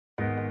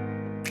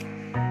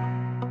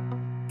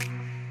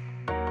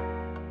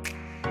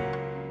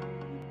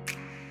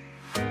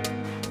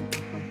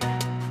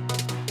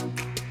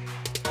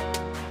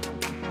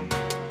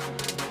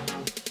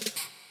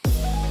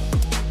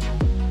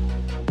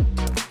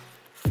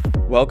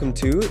Welcome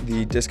to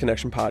the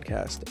Disconnection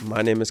Podcast.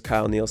 My name is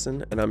Kyle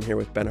Nielsen, and I'm here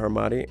with Ben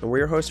Harmati, and we're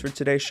your hosts for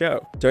today's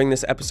show. During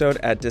this episode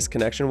at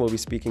Disconnection, we'll be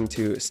speaking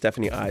to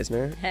Stephanie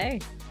Eisner.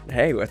 Hey.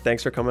 Hey, well,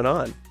 thanks for coming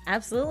on.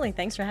 Absolutely.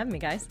 Thanks for having me,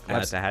 guys.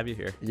 Glad to have you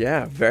here.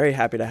 Yeah, very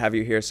happy to have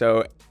you here.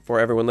 So for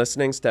everyone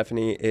listening,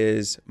 Stephanie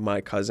is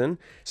my cousin.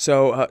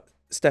 So,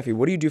 Steffi,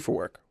 what do you do for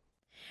work?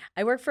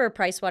 I work for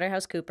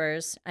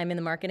PricewaterhouseCoopers. I'm in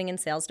the marketing and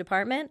sales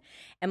department,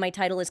 and my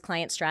title is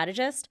Client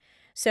Strategist.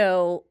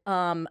 So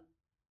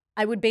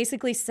I would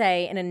basically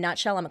say, in a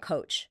nutshell, I'm a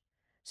coach.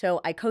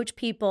 So I coach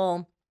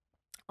people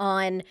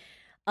on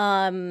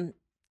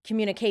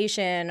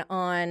communication,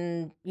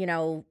 on,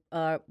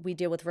 we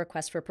deal with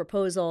requests for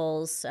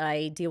proposals.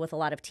 I deal with a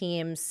lot of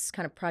teams,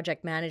 kind of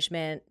project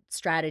management,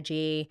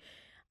 strategy,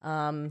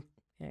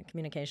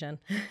 communication.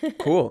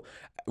 Cool.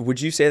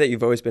 Would you say that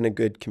you've always been a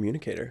good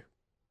communicator?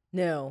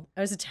 No,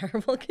 I was a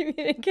terrible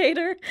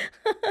communicator.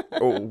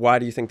 Why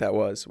do you think that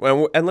was?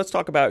 Well, and let's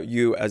talk about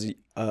you as,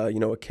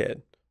 a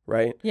kid,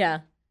 right?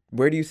 Yeah.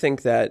 Where do you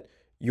think that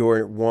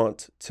your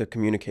want to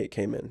communicate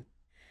came in?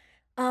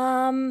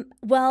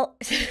 Well,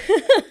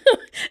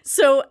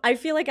 so I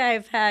feel like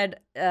I've had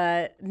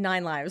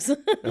 9 lives.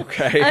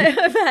 Okay.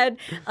 I've had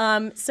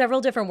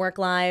several different work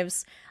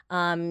lives,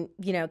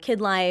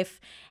 kid life.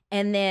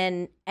 And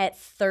then at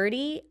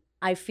 30,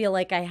 I feel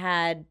like I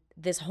had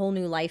this whole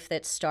new life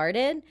that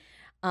started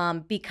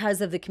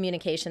because of the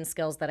communication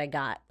skills that I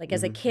got. Like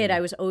as a kid, I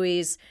was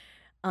always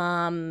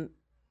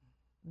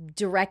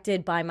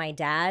directed by my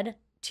dad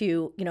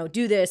to,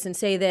 do this and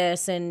say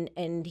this.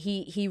 And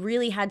he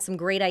really had some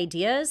great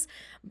right.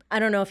 I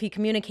don't know if he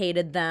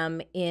communicated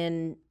them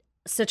in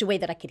such a way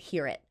that I could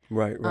hear it.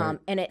 Right.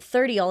 And at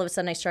 30, all of a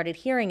sudden I started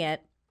hearing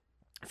it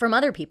from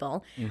other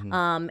people.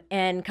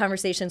 And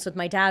conversations with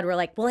my dad were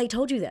like, well, I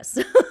told you this.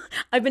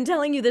 I've been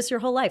telling you this your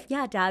whole life.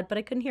 Yeah, Dad, but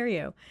I couldn't hear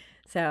you.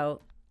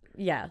 So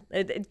yeah,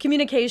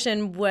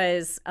 communication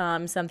was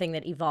something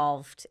that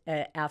evolved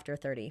after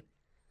 30.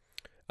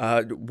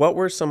 What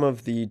were some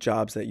of the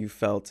jobs that you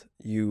felt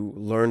you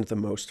learned the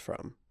most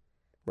from,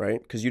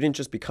 right? Because you didn't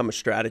just become a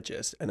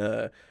strategist and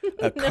a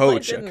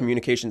coach, a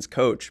communications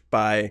coach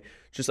by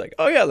just like,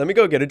 oh yeah, let me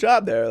go get a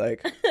job there.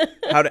 Like,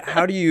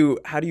 how do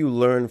you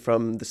learn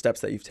from the steps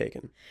that you've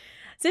taken?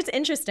 So it's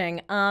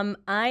interesting.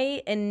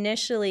 I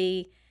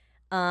initially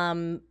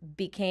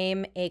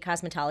became a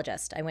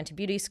cosmetologist. I went to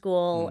beauty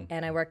school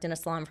and I worked in a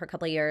salon for a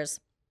couple of years.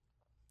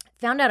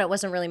 Found out it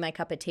wasn't really my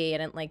cup of tea. I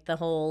didn't like the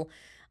whole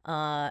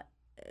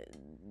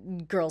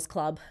girls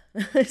club,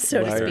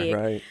 so to speak.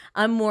 Right.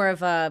 I'm more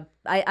of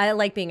I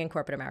like being in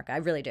corporate America. I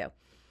really do.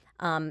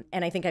 And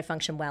I think I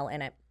function well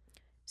in it.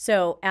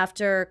 So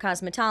after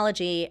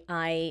cosmetology,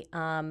 I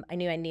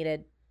knew I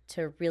needed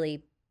to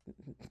really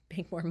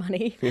make more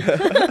money.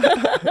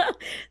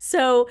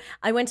 So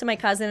I went to my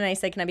cousin and I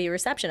said, can I be a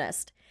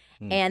receptionist?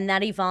 And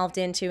that evolved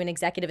into an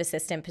executive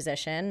assistant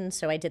position.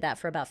 So I did that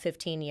for about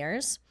 15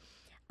 years.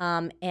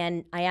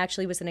 And I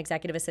actually was an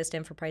executive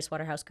assistant for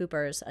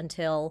PricewaterhouseCoopers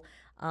until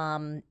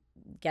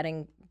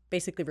getting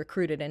basically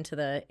recruited into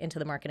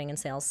the marketing and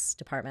sales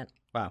department.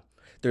 Wow.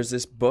 There's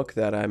this book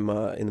that I'm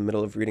in the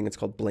middle of reading. It's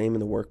called Blame in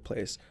the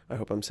Workplace. I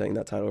hope I'm saying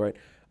that title right.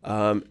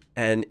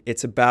 And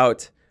it's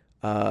about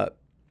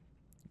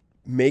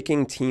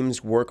making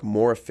teams work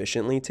more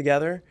efficiently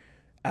together,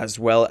 as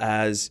well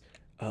as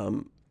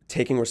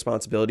taking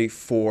responsibility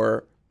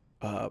for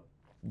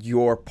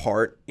your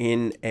part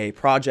in a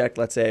project,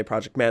 let's say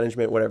project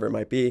management, whatever it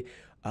might be.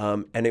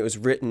 And it was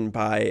written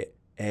by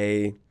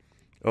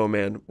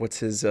what's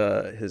his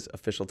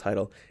official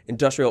title?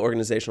 Industrial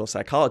organizational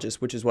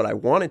psychologist, which is what I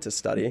wanted to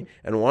study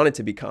and wanted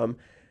to become.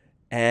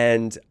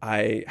 And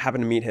I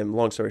happened to meet him,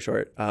 long story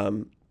short,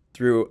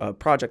 through a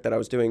project that I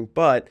was doing.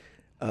 But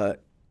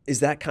is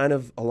that kind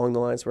of along the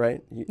lines,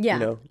 right?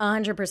 Yeah,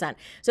 100%.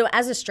 So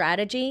as a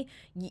strategy,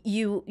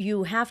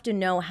 you have to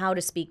know how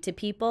to speak to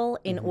people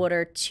in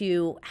order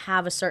to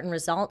have a certain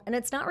result. And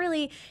it's not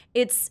really,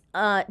 it's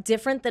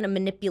different than a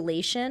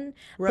manipulation,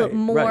 but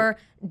more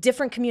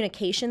different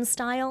communication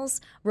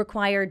styles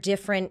require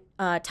different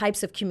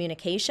types of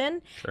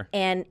communication. Sure.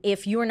 And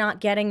if you're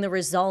not getting the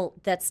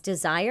result that's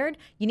desired,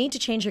 you need to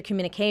change your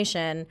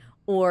communication,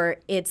 or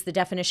it's the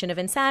definition of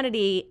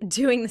insanity,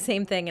 doing the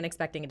same thing and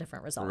expecting a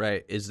different result.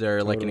 Right. Is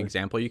there like an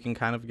example you can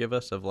kind of give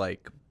us of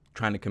like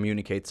trying to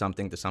communicate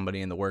something to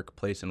somebody in the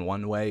workplace in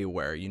one way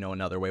where,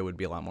 another way would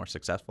be a lot more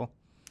successful?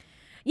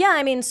 Yeah,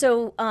 I mean,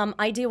 so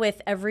I deal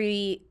with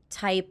every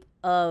type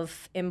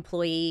of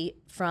employee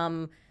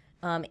from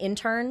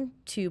intern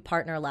to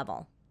partner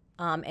level.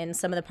 And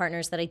some of the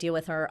partners that I deal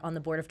with are on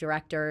the board of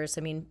directors.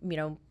 I mean,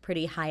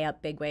 pretty high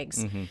up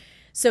bigwigs.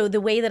 So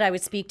the way that I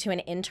would speak to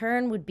an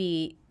intern would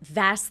be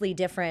vastly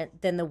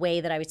different than the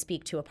way that I would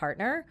speak to a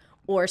partner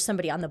or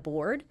somebody on the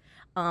board.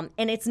 And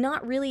it's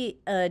not really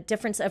a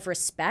difference of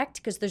respect,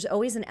 because there's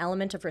always an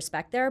element of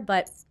respect there.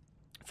 But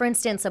for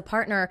instance, a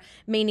partner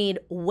may need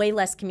way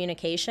less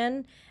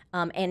communication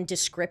and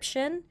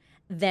description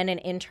than an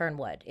intern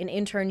would. An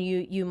intern,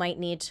 you might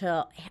need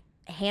to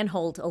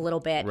handhold a little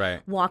bit,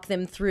 right, walk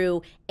them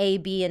through A,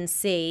 B, and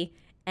C,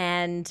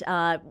 And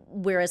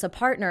whereas a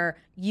partner,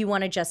 you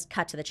want to just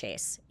cut to the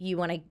chase. You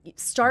want to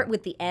start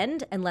with the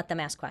end and let them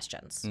ask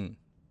questions.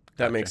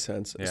 That makes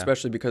sense,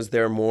 especially because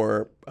they're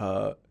more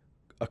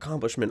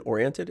accomplishment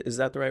oriented. Is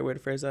that the right way to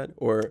phrase that?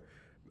 Or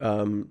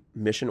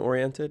mission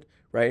oriented,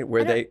 right?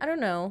 I don't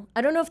know.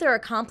 I don't know if they're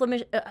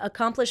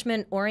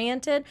accomplishment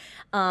oriented,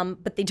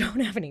 but they don't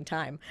have any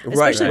time.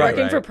 Especially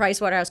working for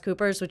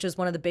PricewaterhouseCoopers, which is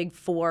one of the big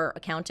 4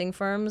 accounting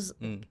firms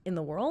in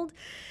the world.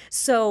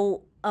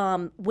 So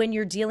when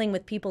you're dealing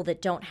with people that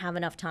don't have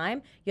enough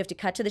time, you have to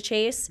cut to the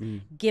chase,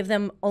 give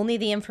them only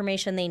the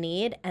information they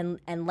need, and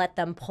let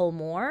them pull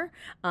more.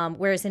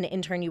 Whereas an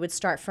intern, you would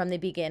start from the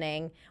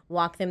beginning,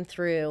 walk them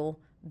through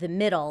the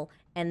middle,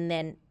 and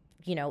then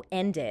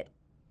end it.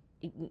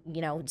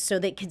 So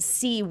they could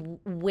see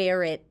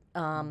where it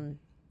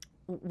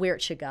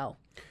should go.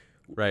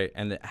 Right.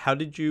 And how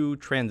did you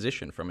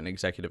transition from an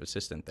executive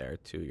assistant there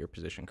to your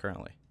position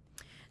currently?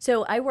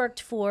 So I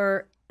worked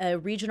for a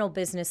regional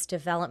business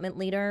development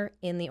leader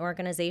in the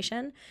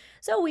organization.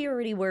 So we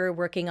already were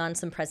working on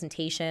some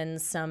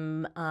presentations,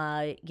 some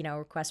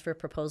requests for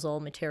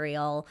proposal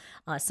material,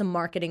 some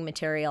marketing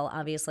material,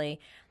 obviously,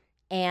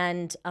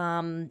 and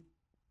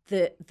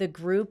the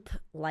group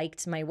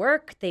liked my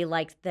work. They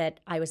liked that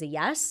I was a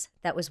yes.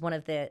 That was one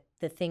of the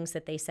things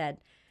that they said.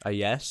 A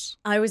yes?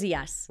 I was a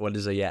yes. What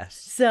is a yes?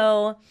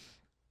 So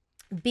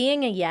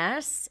being a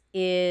yes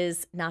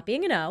is not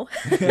being a no.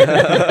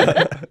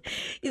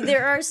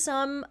 There are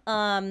some,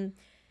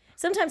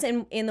 sometimes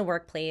in the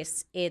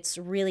workplace, it's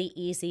really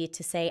easy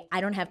to say,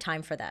 I don't have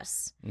time for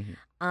this.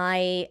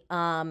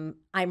 I'm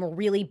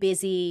really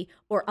busy,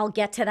 or I'll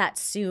get to that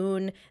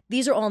soon.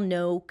 These are all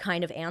no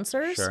kind of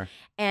answers. Sure.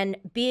 And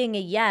being a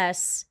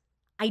yes,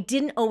 I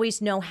didn't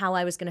always know how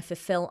I was going to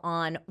fulfill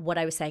on what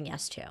I was saying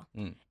yes to.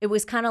 It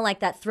was kind of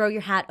like that throw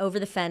your hat over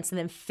the fence and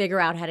then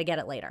figure out how to get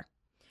it later.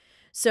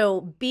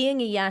 So being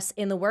a yes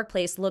in the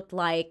workplace looked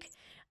like,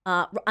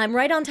 I'm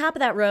right on top of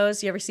that,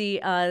 Rose. You ever see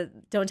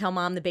Don't Tell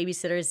Mom the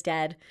Babysitter is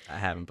Dead? I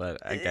haven't,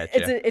 but I get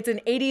you. It's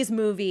an 80s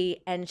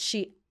movie, and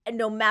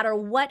no matter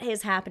what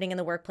is happening in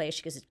the workplace,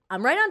 she goes,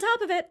 I'm right on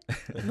top of it.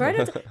 Right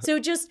on top. So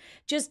just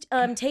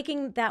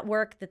taking that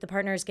work that the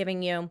partner is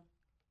giving you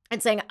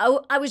and saying,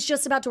 oh, I was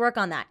just about to work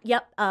on that.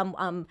 Yep,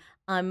 I'm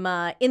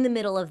in the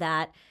middle of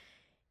that.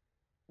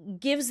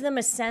 Gives them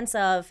a sense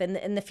of,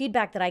 and the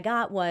feedback that I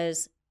got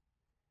was,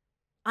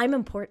 I'm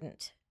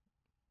important.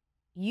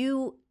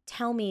 You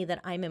tell me that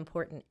I'm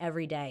important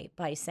every day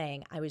by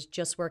saying I was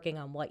just working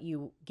on what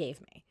you gave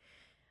me.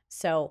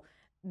 So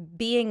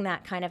being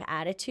that kind of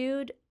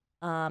attitude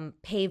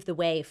paved the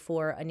way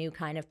for a new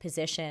kind of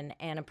position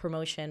and a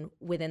promotion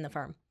within the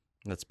firm.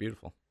 That's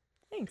beautiful.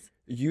 Thanks.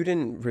 You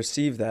didn't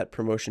receive that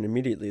promotion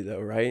immediately,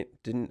 though, right?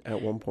 Didn't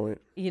at one point?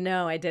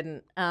 I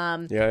didn't.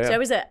 Yeah.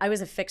 So I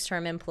was a fixed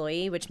term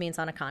employee, which means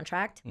on a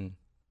contract.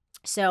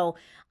 So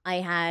I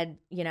had,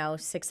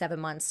 6-7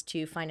 months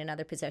to find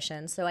another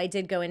position. So I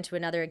did go into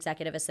another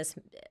executive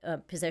assistant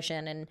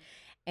position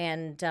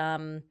and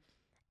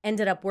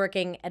ended up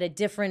working at a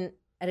different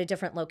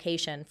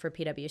location for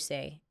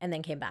PwC, and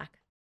then came back.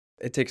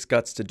 It takes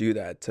guts to do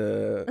that,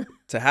 to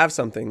have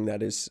something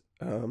that is,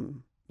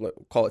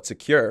 call it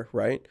secure,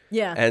 right?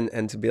 Yeah.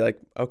 And to be like,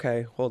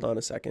 okay, hold on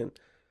a second.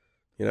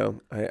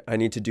 I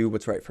need to do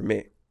what's right for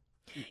me.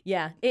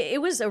 Yeah, it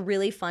was a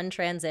really fun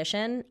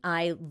transition.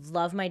 I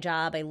love my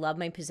job. I love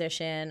my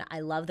position.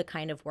 I love the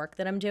kind of work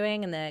that I'm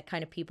doing and the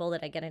kind of people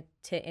that I get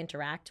to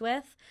interact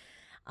with.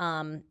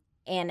 And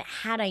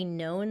had I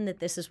known that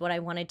this is what I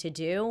wanted to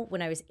do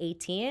when I was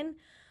 18,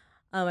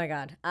 oh my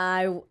God,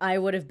 I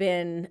would have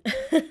been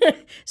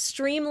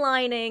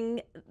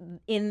streamlining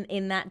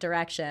in that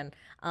direction.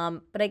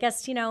 But I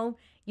guess, you don't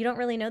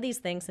really know these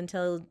things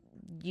until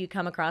you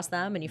come across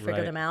them and you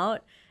figure them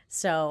out.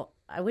 So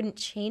I wouldn't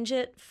change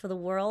it for the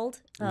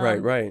world.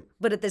 Right.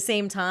 But at the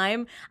same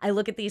time, I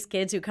look at these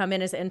kids who come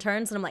in as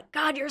interns and I'm like,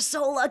 God, you're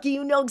so lucky.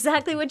 You know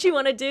exactly what you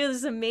want to do. This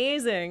is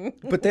amazing.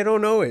 But they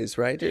don't always,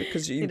 right?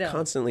 Because you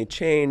constantly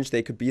change.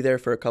 They could be there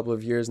for a couple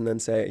of years and then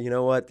say, you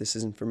know what, this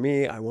isn't for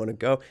me. I want to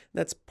go.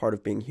 That's part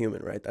of being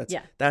human, right?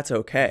 That's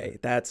okay.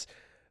 That's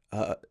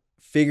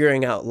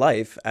figuring out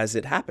life as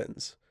it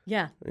happens.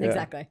 Yeah,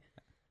 exactly.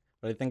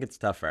 But I think it's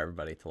tough for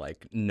everybody to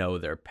know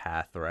their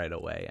path right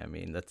away. I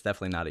mean, that's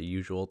definitely not a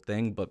usual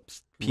thing,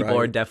 but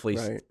people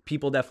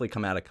people definitely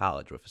come out of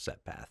college with a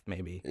set path,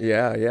 maybe.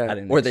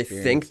 Yeah. Or they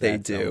think they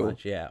do.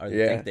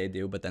 They think they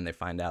do, but then they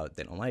find out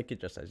they don't like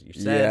it, just as you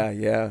said.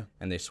 Yeah.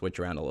 And they switch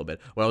around a little bit.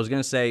 What I was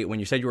going to say,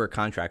 when you said you were a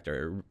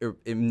contractor, it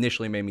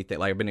initially made me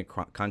think, I've been a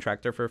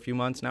contractor for a few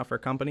months now for a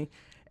company.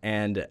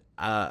 And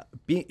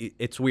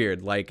it's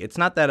weird. It's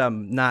not that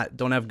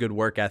don't have good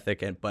work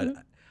ethic, but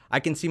I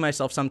can see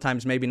myself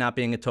sometimes maybe not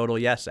being a total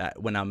yes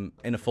when I'm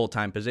in a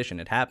full-time position.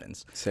 It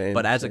happens. Same.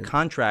 But as a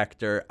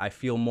contractor, I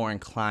feel more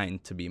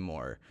inclined to be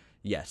more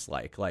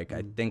yes-like. Like,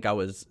 I think I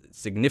was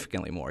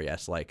significantly more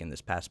yes-like in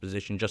this past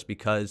position, just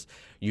because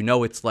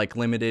it's like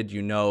limited,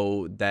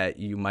 that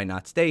you might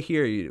not stay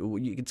here.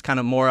 It's kind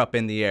of more up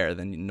in the air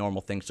than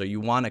normal things. So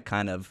you want to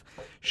kind of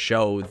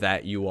show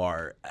that you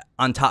are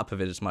on top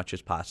of it as much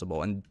as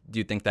possible. And do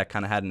you think that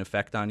kind of had an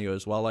effect on you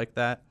as well, like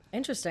that?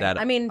 Interesting. That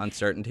I mean,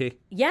 uncertainty?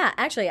 Yeah,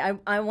 actually,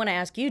 I want to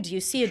ask you, do you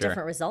see a Sure.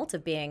 different result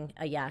of being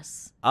a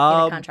yes in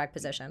a contract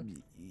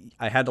position?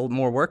 I had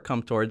more work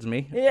come towards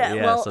me.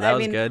 Well, so that I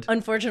was mean, good.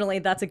 Unfortunately,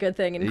 that's a good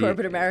thing in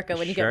corporate America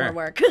when you get Sure. more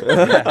work. No,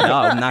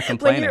 I'm not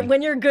complaining.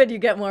 When you're good, you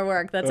get more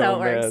work. That's how it Oh,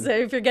 works. man. So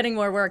if you're getting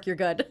more work, you're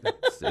good.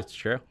 It's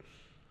true.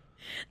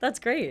 That's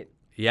great.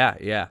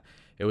 Yeah.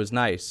 It was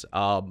nice.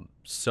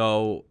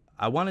 So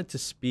I wanted to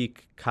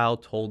speak. Kyle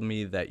told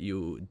me that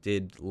you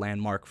did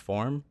Landmark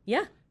Forum.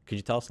 Yeah. Could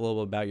you tell us a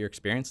little bit about your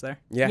experience there?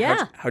 Yeah.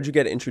 Yeah. How'd you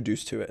get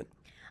introduced to it?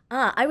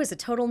 I was a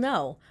total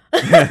no.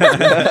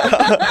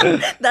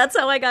 That's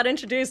how I got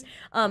introduced.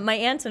 My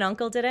aunt and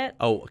uncle did it.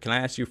 Oh, can I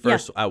ask you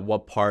first, at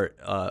what part,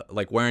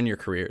 like where in your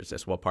career is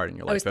this? What part in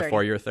your life? was 30.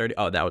 Before you were 30?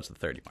 Oh, that was the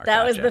 30 mark.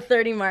 That was Gotcha. the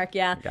 30 mark,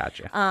 yeah.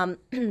 Gotcha.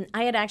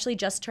 I had actually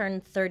just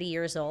turned 30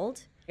 years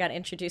old. Got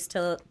introduced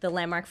to the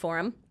Landmark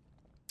Forum,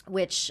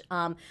 which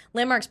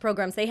Landmark's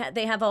programs, they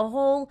have a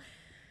whole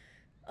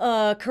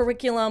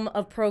curriculum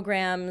of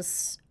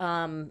programs.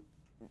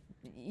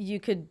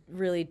 You could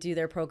really do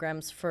their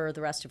programs for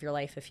the rest of your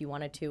life if you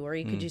wanted to, or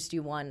you could just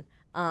do one.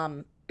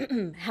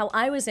 How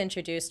I was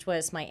introduced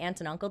was my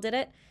aunt and uncle did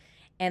it,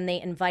 and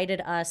they invited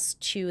us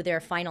to their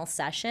final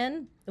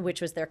session,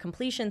 which was their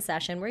completion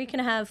session, where you can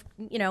have,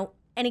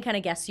 any kind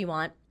of guests you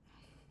want.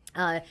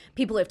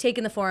 People who have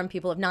taken the forum,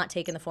 people who have not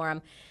taken the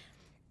forum.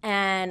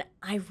 And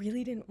I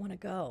really didn't want to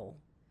go.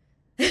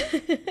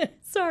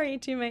 Sorry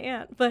to my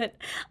aunt, but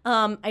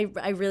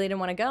I really didn't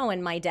want to go.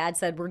 And my dad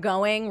said, we're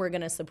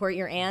going to support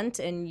your aunt,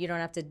 and you don't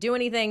have to do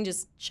anything,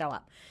 just show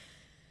up.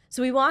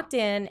 So we walked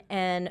in,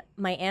 and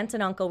my aunt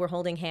and uncle were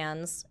holding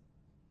hands,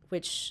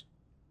 which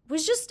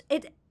was just,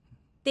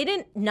 they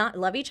didn't not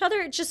love each other.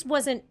 It just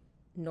wasn't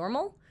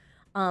normal.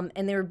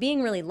 And they were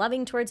being really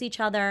loving towards each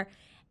other.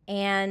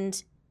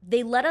 And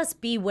they let us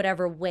be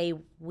whatever way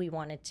we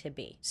wanted to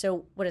be.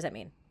 So what does that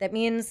mean? That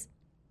means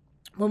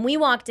when we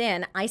walked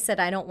in, I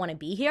said, I don't want to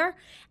be here.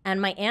 And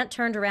my aunt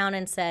turned around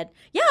and said,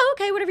 yeah,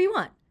 okay, whatever you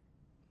want.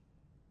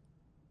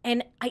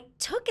 And I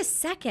took a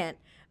second,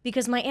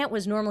 because my aunt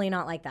was normally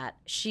not like that.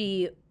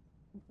 She,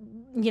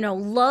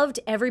 loved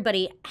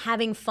everybody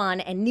having fun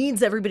and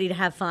needs everybody to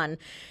have fun.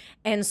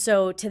 And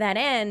so to that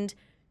end,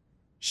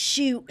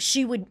 she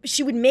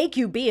would make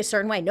you be a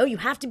certain way. No, you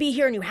have to be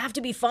here, and you have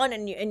to be fun,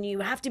 and you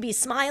have to be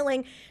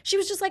smiling. She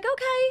was just like,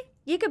 okay,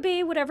 you could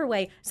be whatever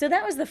way. So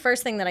that was the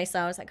first thing that I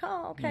saw. I was like,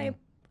 oh, okay.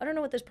 I don't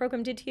know what this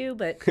program did to you,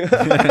 but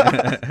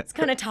it's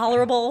kind of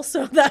tolerable,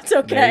 so that's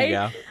okay.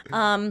 There you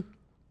go.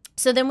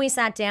 So then we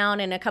sat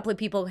down, and a couple of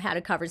people had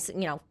a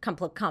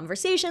couple of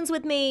conversations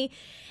with me,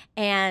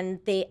 and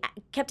they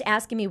kept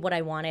asking me what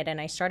I wanted,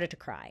 and I started to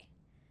cry.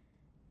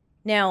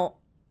 Now,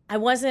 I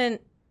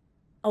wasn't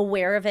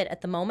aware of it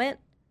at the moment,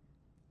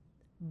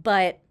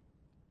 but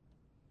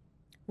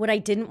what I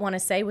didn't want to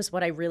say was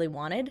what I really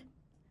wanted,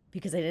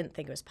 because I didn't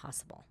think it was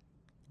possible.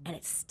 And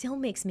it still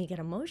makes me get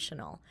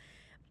emotional,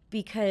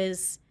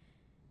 because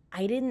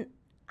I didn't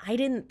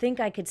think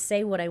I could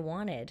say what I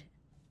wanted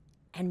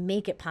and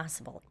make it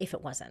possible if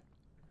it wasn't.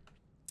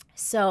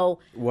 So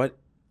What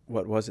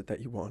was it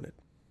that you wanted?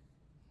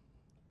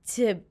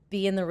 to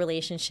be in the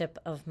relationship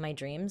of my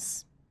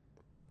dreams,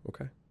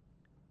 Okay.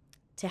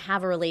 to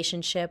have a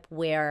relationship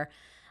where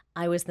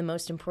I was the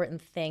most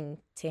important thing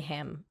to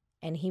him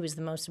and he was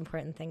the most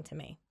important thing to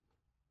me.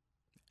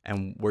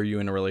 And were you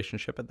in a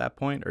relationship at that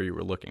point, or you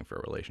were looking for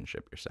a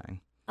relationship, you're saying?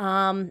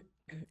 I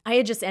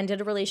had just ended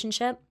a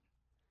relationship,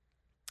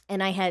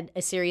 and I had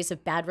a series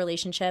of bad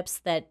relationships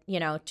that,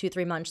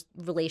 2-3 month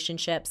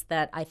relationships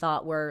that I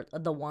thought were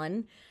the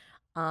one.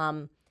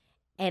 And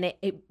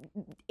it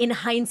in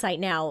hindsight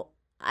now,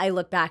 I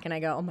look back and I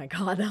go, oh my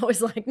God, that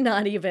was like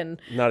not even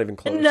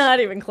close. Not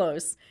even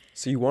close.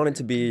 So you wanted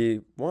to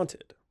be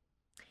wanted.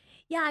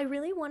 Yeah, I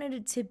really wanted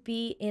it to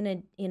be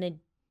in a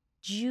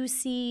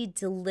juicy,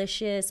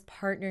 delicious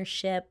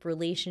partnership,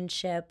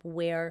 relationship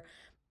where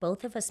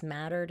both of us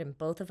mattered and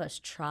both of us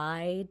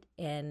tried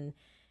and,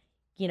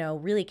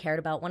 really cared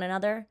about one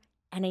another.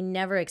 And I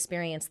never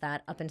experienced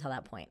that up until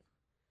that point.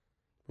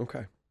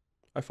 Okay.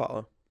 I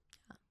follow.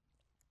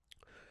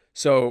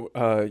 So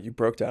you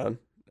broke down.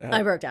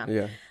 I broke down.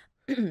 Yeah.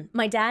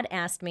 My dad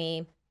asked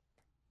me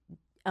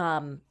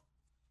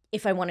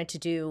if I wanted to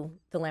do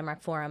the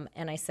Landmark Forum,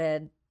 and I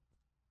said,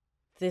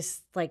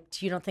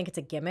 you don't think it's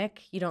a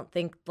gimmick? You don't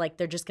think like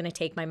they're just going to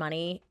take my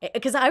money?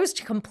 Because I was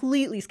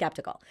completely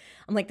skeptical.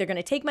 I'm like, they're going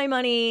to take my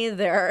money.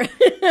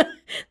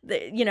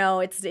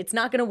 It's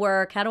not going to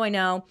work. How do I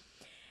know?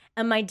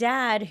 And my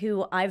dad,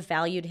 who I've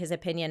valued his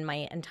opinion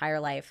my entire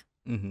life,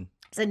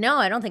 said, no,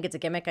 I don't think it's a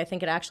gimmick. I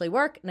think it actually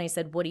worked. And I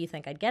said, what do you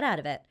think I'd get out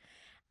of it?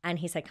 And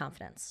he said,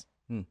 confidence.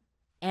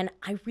 And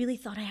I really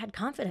thought I had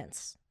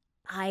confidence.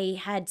 I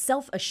had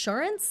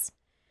self-assurance,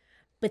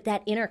 but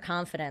that inner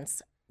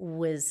confidence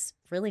was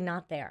really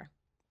not there.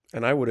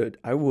 And I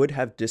would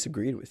have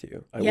disagreed with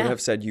you. I would have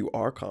said you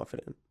are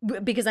confident.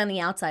 Because on the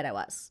outside I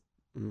was.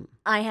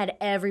 I had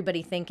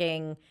everybody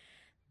thinking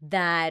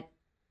that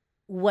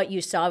what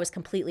you saw was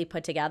completely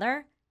put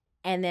together.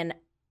 And then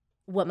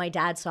what my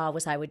dad saw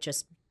was I would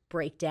just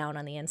break down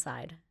on the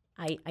inside.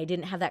 I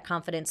didn't have that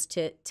confidence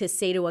to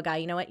say to a guy,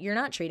 you know what, you're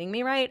not treating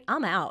me right.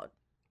 I'm out.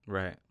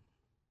 Right.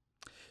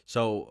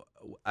 So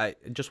I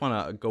just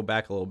want to go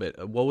back a little bit.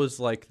 What was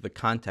like the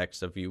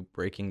context of you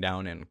breaking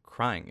down and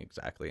crying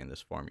exactly in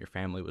this form? Your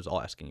family was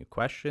all asking you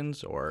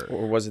questions, or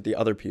was it the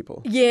other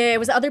people? Yeah, it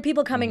was other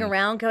people coming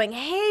around going,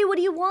 hey, what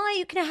do you want?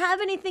 You can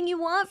have anything you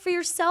want for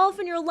yourself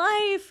in your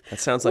life. That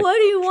sounds like what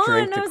do you want?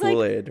 drink the I was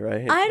Kool-Aid,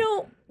 right? I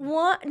don't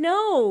want,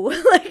 no.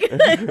 Like,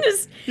 I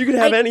just, you could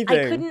have anything.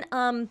 I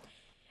couldn't,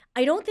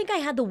 I don't think I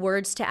had the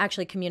words to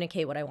actually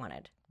communicate what I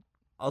wanted.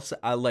 I'll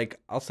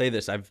say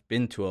this. I've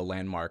been to a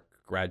Landmark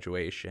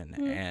graduation,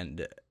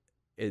 and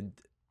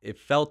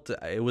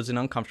it was an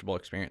uncomfortable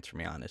experience for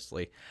me,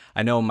 honestly.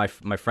 I know my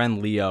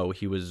friend Leo,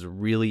 he was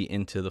really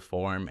into the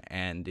forum,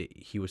 and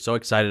he was so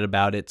excited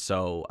about it,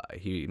 so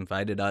he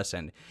invited us,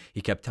 and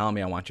he kept telling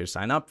me, I want you to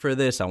sign up for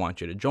this, I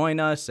want you to join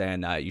us,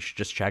 and you should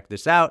just check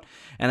this out.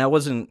 And I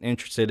wasn't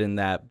interested in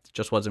that. It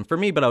just wasn't for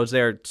me, but I was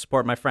there to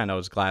support my friend. I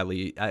was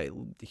gladly,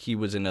 he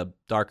was in a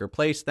darker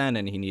place then,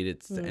 and he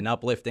needed an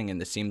uplifting, and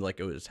this seemed like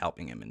it was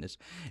helping him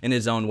in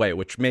his own way,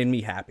 which made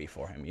me happy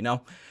for him, you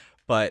know?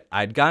 But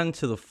I'd gotten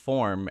to the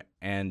forum,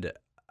 and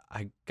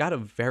I got a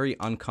very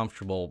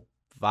uncomfortable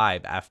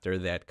vibe after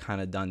they had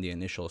kind of done the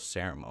initial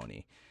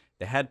ceremony.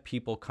 They had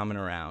people coming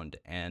around,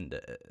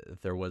 and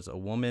there was a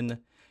woman.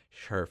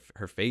 Her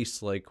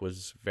face like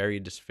was very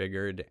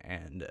disfigured,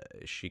 and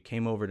she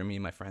came over to me,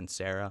 my friend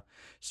Sarah,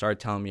 started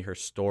telling me her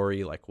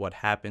story, like what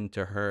happened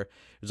to her.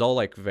 It was all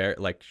like very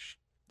like.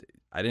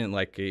 I didn't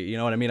like, you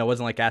know what I mean? I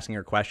wasn't like asking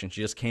her questions.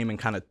 She just came and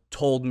kind of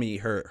told me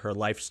her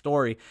life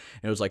story.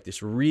 And it was like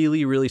this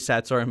really, really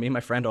sad story. Me and my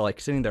friend are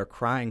like sitting there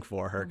crying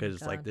for her because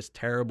it's like this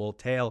terrible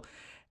tale.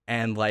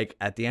 And like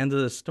at the end of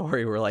the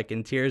story, we're like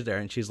in tears there.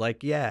 And she's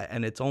like, yeah,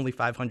 and it's only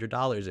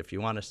 $500 if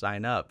you want to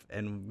sign up.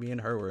 And me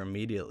and her were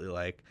immediately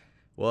like,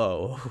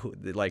 whoa,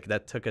 like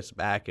that took us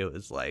back. It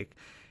was like,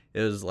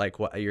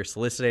 what, you're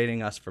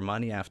soliciting us for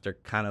money after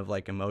kind of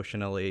like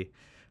emotionally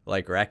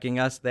like wrecking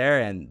us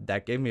there, and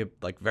that gave me a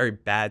like very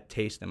bad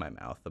taste in my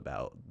mouth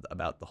about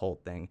the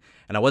whole thing.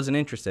 And I wasn't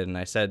interested, and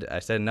I said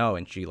no,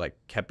 and she like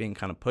kept being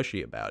kind of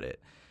pushy about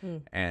it.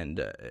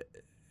 And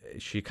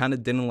she kind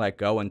of didn't let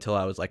go until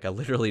I was like, I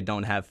literally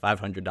don't have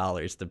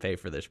 $500 to pay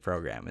for this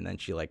program. And then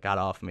she like got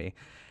off me.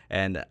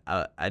 And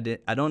I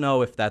don't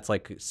know if that's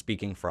like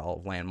speaking for all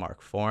of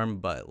Landmark Forum,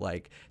 but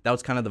like that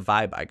was kind of the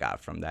vibe I got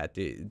from that.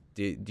 Do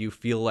you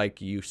feel like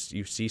you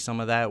see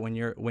some of that when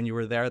you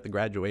were there at the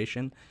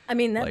graduation? I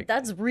mean,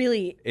 that's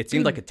really, it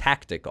seemed like a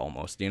tactic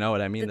almost. You know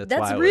what I mean?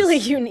 That's really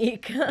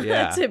unique,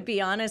 to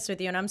be honest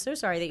with you. And I'm so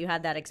sorry that you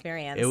had that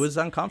experience. It was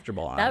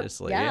uncomfortable,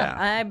 honestly.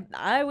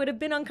 I would have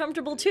been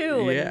uncomfortable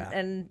too. Yeah.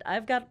 And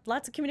I've got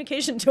lots of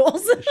communication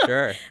tools.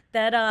 Sure.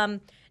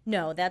 That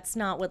no, that's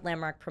not what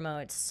Landmark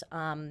promotes.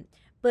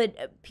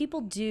 But people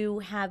do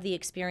have the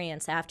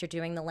experience after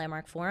doing the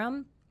Landmark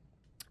Forum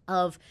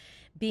of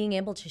being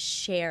able to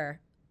share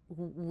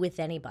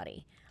with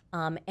anybody,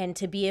 and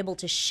to be able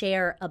to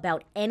share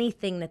about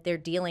anything that they're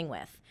dealing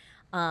with.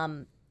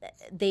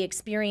 They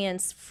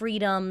experience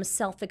freedom,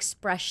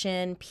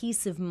 self-expression,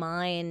 peace of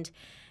mind.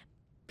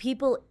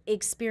 People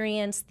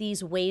experience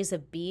these ways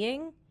of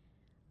being,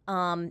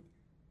 and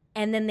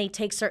then they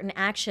take certain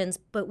actions,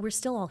 but we're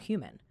still all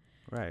human.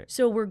 Right.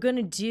 So we're going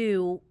to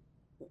do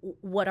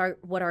what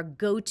our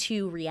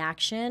go-to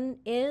reaction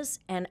is.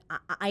 And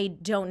I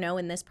don't know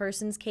in this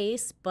person's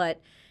case,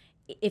 but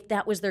if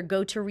that was their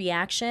go-to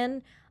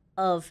reaction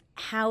of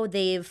how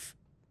they've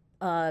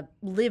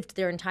lived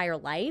their entire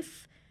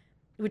life,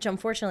 which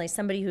unfortunately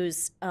somebody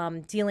who's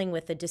dealing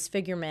with a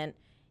disfigurement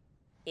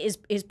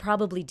is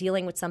probably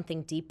dealing with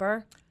something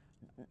deeper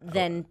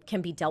than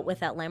can be dealt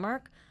with at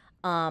Landmark.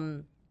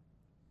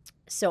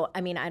 So,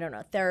 I mean, I don't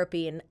know,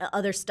 therapy and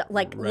other stuff.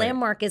 Like, right.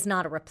 Landmark is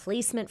not a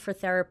replacement for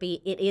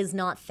therapy. It is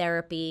not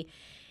therapy.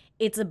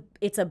 It's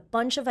a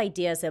bunch of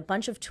ideas, a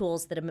bunch of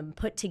tools that have been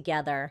put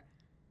together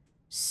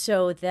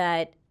so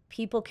that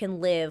people can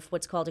live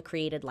what's called a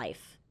created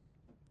life.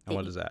 And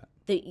what is that?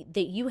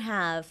 That you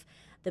have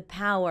the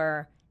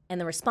power and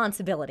the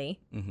responsibility,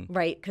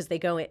 right, because they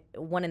go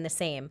one and the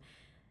same,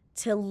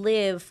 to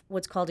live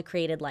what's called a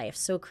created life.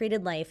 So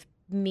created life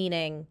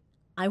meaning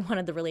I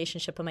wanted the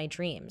relationship of my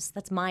dreams.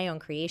 That's my own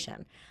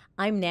creation.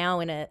 I'm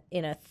now in a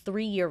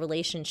 3-year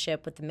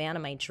relationship with the man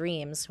of my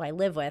dreams who I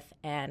live with,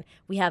 and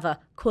we have a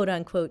quote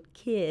unquote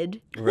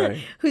kid, right,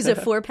 who's a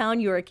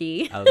 4-pound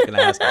Yorkie. I was going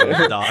to ask about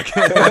the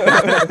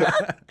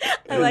dog.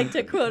 I like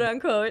to quote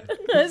unquote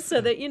so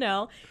that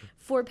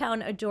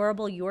 4-pound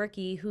adorable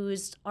Yorkie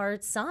who's our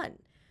son,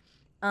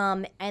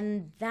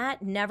 and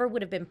that never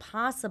would have been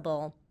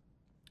possible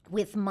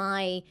with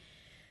my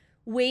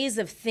ways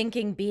of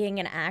thinking, being,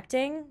 and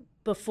acting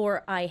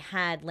before I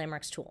had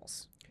Landmark's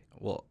tools.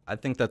 Well, I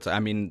think I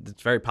mean,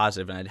 it's very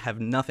positive, and I have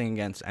nothing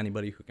against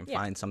anybody who can Yeah.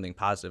 find something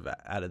positive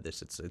out of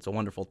this. It's a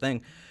wonderful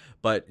thing.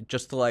 But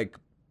just to like,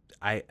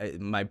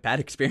 my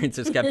bad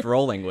experiences kept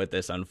rolling with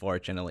this,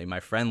 unfortunately. My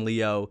friend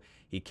Leo,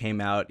 he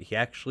came out, he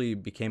actually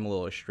became a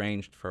little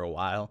estranged for a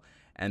while.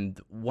 And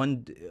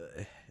one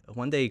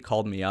day he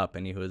called me up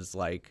and he was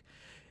like,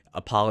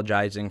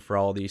 apologizing for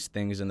all these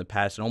things in the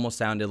past. It almost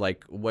sounded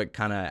like what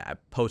kind of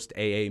post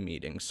AA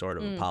meetings sort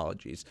of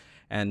apologies.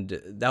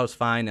 And that was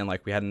fine. And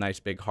like we had a nice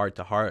big heart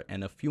to heart.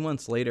 And a few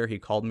months later, he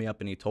called me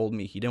up and he told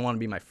me he didn't want to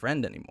be my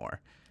friend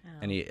anymore.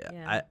 And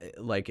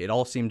like it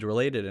all seemed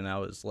related. And I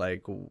was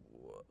like,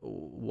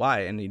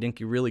 why? And he didn't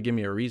really give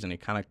me a reason. He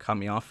kind of cut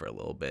me off for a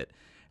little bit.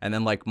 And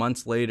then like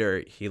months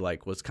later, he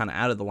like was kind of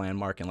out of the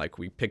landmark and like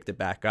we picked it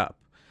back up.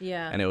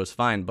 Yeah. And it was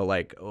fine. But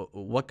like,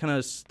 what kind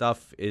of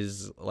stuff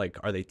is like,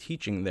 are they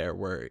teaching there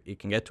where it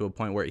can get to a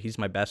point where he's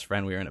my best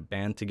friend? We were in a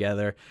band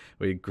together.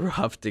 We grew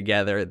up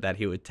together, that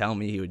he would tell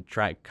me he would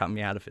try to cut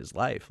me out of his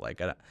life. Like,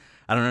 I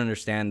don't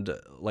understand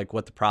like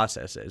what the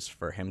process is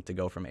for him to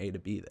go from A to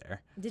B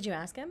there. Did you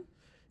ask him?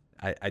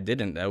 I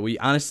didn't. We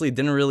honestly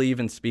didn't really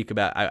even speak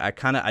about.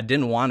 I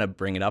didn't want to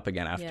bring it up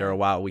again after a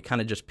while. We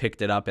kind of just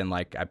picked it up and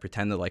like I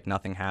pretended like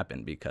nothing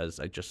happened because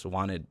I just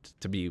wanted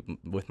to be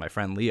with my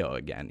friend Leo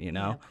again, you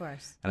know. Yeah, of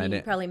course. And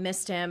you probably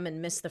missed him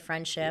and missed the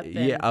friendship. And...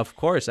 Yeah, of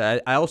course.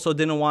 I also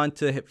didn't want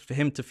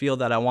him to feel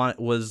that I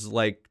was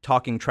like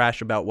talking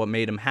trash about what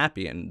made him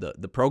happy and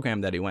the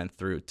program that he went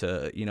through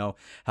to, you know,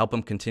 help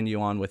him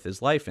continue on with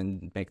his life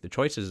and make the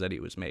choices that he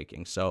was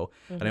making. So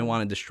I didn't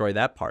want to destroy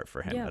that part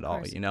for him at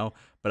all, you know.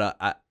 But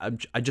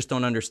I just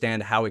don't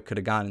understand how it could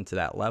have gone into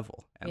that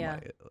level.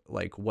 And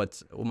like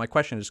my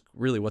question is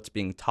really what's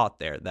being taught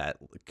there that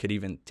could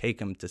even take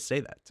him to say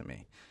that to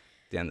me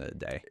at the end of the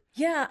day.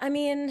 Yeah, I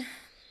mean,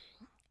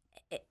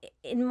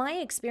 in my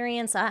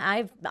experience,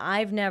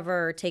 I've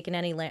never taken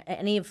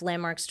any of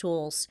Landmark's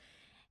tools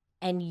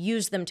and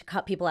used them to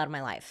cut people out of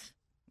my life.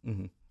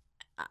 Mm-hmm.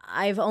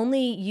 I've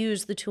only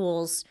used the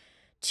tools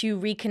to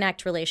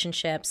reconnect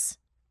relationships,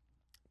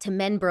 to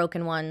mend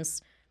broken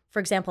ones. For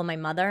example, my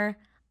mother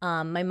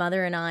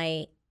and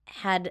I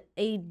had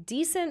a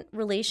decent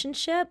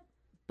relationship,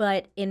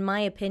 but in my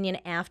opinion,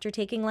 after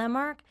taking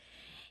Landmark,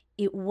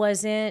 it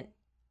wasn't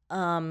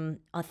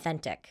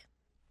authentic.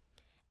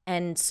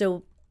 And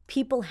so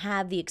people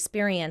have the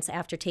experience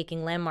after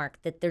taking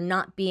Landmark that they're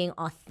not being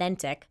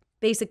authentic,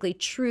 basically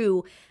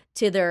true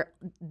to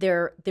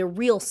their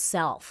real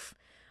self.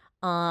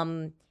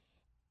 And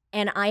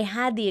I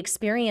had the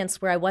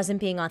experience where I wasn't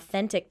being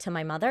authentic to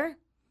my mother,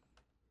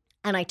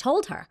 and I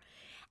told her.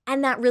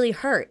 And that really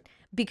hurt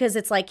because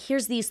it's like,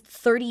 here's these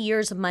 30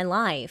 years of my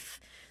life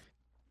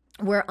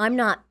where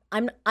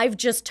I've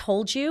just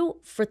told you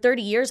for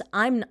 30 years,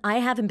 I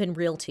haven't been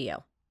real to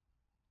you.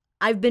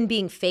 I've been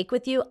being fake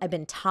with you. I've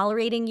been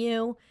tolerating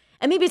you.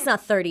 And maybe it's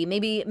not 30.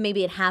 Maybe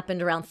it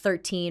happened around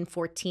 13,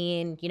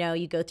 14. You know,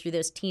 you go through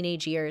those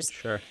teenage years.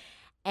 Sure.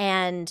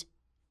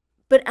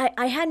 But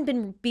I hadn't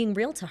been being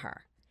real to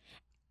her.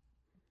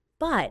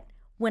 But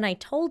when I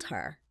told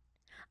her,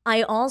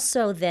 I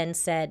also then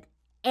said,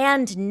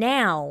 and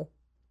now,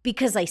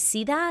 because I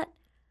see that,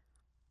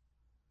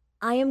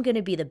 I am going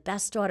to be the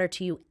best daughter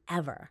to you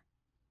ever.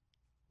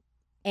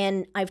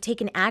 And I've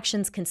taken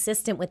actions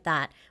consistent with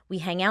that. We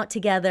hang out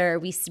together.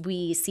 We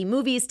see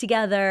movies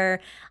together.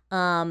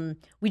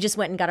 We just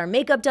went and got our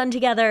makeup done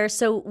together.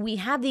 So we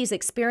have these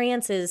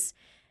experiences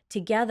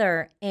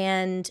together.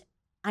 And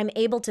I'm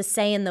able to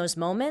say in those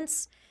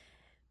moments,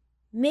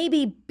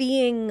 maybe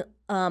being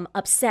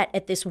upset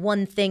at this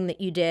one thing that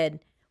you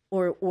did,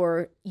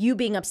 or you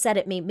being upset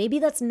at me, maybe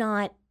that's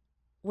not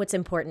what's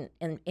important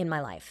in my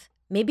life.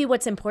 Maybe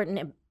what's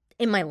important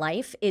in my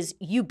life is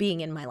you being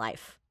in my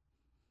life.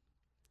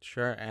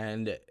 Sure,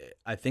 and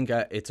I think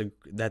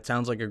that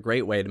sounds like a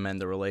great way to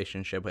mend the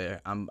relationship.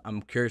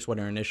 I'm curious what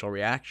her initial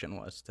reaction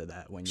was to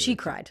that when she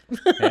cried.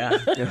 Yeah,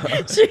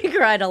 she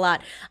cried a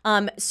lot.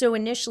 So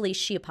initially,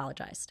 she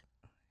apologized.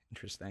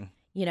 Interesting.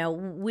 You know,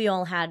 we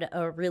all had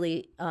a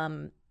really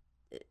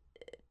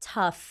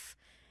tough.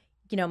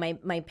 You know,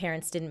 my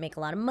parents didn't make a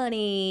lot of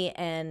money,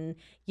 and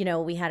you know,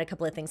 we had a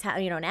couple of things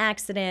happen. You know, an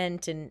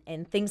accident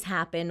and things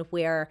happened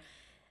where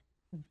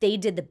they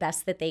did the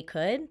best that they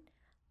could.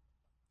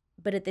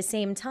 But at the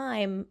same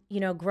time,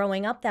 you know,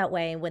 growing up that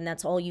way, when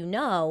that's all you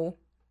know,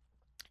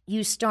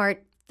 you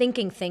start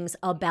thinking things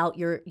about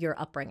your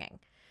upbringing,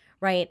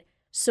 right?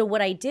 So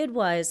what I did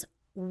was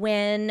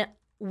when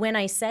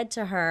I said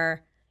to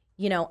her,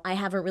 you know, I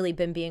haven't really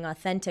been being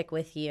authentic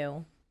with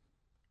you,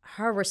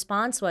 her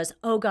response was,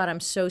 oh God, I'm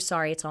so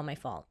sorry. It's all my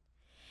fault.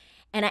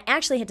 And I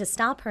actually had to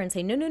stop her and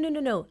say,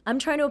 no. I'm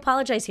trying to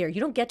apologize here. You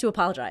don't get to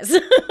apologize.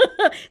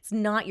 It's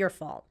not your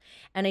fault.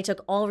 And I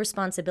took all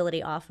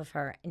responsibility off of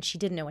her, and she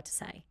didn't know what to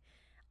say.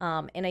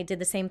 And I did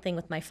the same thing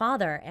with my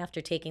father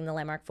after taking the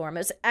Landmark Forum. It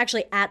was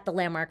actually at the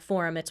Landmark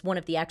Forum. It's one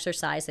of the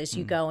exercises.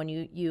 You go and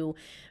you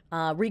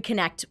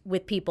reconnect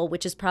with people,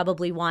 which is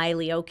probably why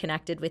Leo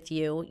connected with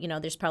you. You know,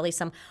 there's probably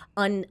some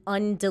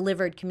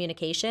undelivered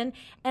communication.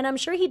 And I'm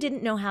sure he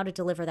didn't know how to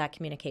deliver that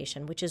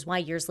communication, which is why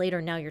years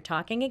later, now you're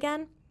talking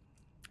again.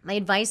 My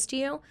advice to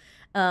you,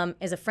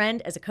 as a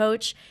friend, as a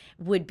coach,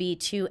 would be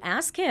to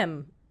ask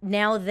him,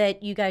 now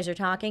that you guys are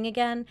talking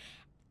again,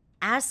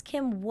 ask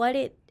him what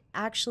it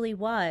actually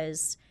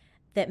was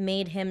that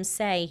made him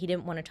say he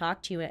didn't want to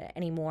talk to you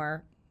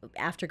anymore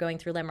after going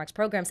through Landmark's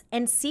programs,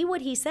 and see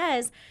what he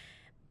says.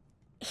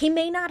 He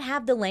may not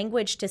have the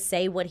language to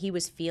say what he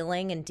was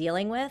feeling and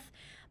dealing with,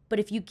 but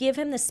if you give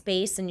him the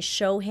space and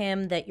show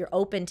him that you're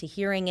open to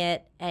hearing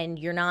it and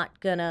you're not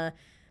gonna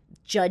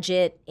judge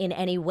it in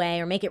any way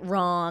or make it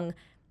wrong,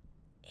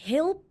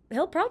 he'll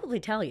probably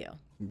tell you.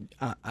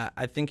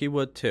 I think he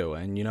would too,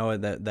 and you know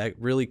that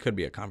really could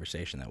be a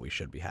conversation that we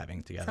should be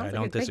having together. Sounds I like a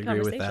don't great disagree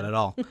with that conversation. at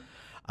all.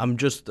 I'm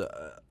just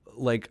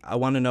like, I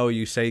want to know.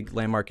 You say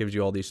Landmark gives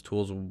you all these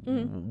tools.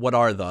 What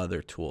are the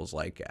other tools?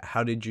 Like,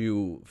 how did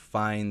you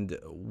find?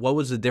 What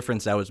was the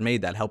difference that was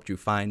made that helped you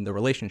find the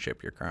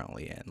relationship you're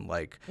currently in?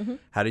 Like,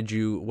 how did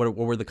you? What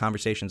were the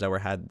conversations that were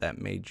had that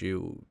made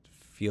you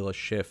feel a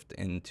shift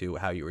into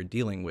how you were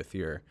dealing with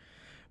your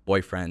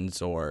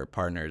boyfriends or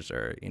partners,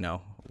 or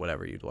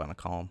whatever you'd want to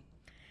call them?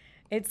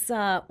 It's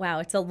wow,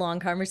 it's a long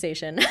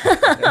conversation.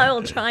 I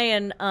will try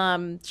and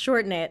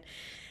shorten it.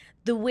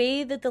 The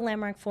way that the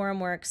Landmark Forum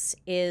works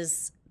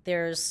is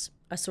there's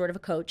a sort of a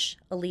coach,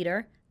 a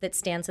leader that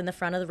stands in the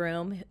front of the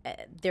room.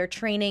 Their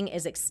training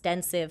is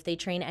extensive. They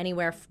train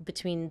anywhere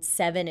between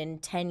 7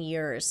 and 10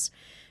 years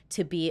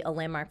to be a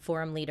Landmark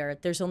Forum leader.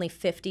 There's only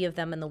 50 of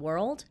them in the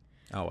world.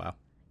 Oh, wow.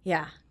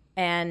 Yeah.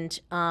 And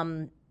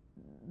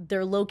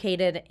they're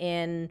located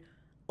in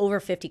over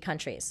 50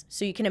 countries.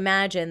 So you can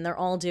imagine they're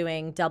all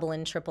doing double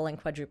and triple and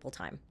quadruple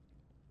time.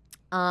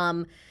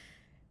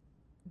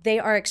 They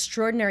are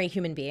extraordinary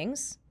human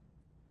beings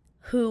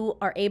who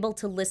are able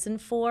to listen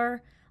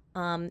for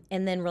and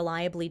then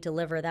reliably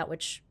deliver that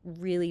which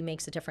really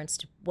makes a difference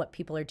to what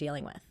people are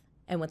dealing with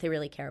and what they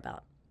really care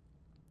about.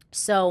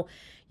 So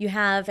you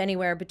have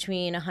anywhere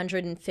between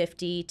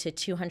 150 to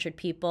 200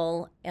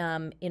 people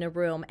in a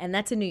room, and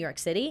that's in New York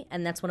City,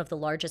 and that's one of the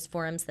largest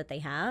forums that they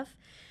have.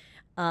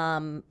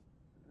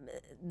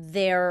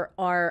 There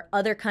are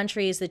other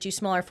countries that do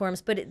smaller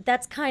forums, but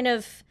that's kind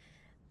of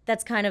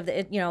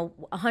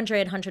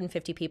 100,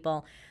 150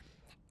 people.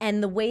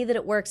 And the way that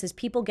it works is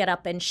people get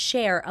up and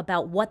share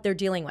about what they're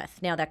dealing with.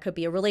 Now, that could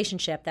be a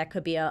relationship, that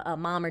could be a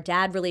mom or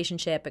dad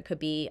relationship, it could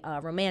be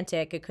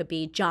romantic, it could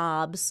be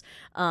jobs,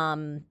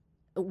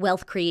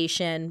 wealth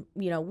creation,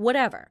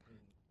 whatever.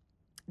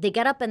 They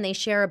get up and they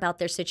share about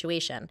their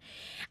situation,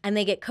 and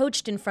they get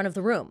coached in front of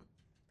the room.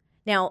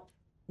 Now,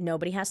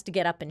 nobody has to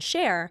get up and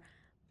share,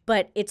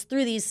 but it's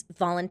through these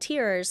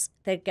volunteers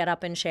that get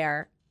up and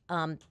share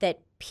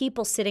that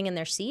people sitting in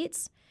their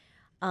seats,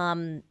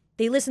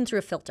 they listen through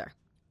a filter.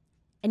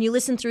 And you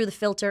listen through the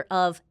filter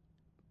of,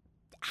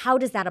 how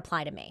does that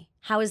apply to me?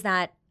 How does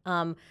that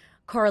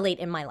correlate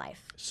in my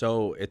life?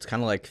 So it's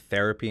kind of like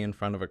therapy in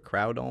front of a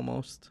crowd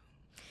almost?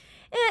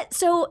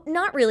 So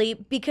not really,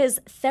 because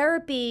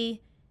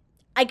therapy,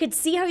 I could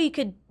see how you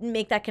could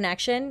make that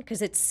connection,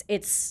 because it's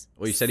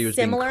Well, you said he was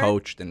similar. being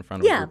coached in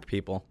front of a group of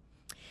people.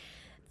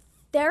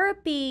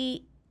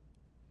 Therapy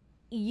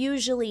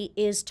usually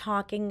is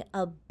talking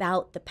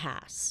about the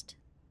past.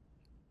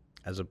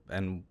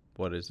 And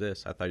what is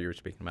this? I thought you were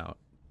speaking about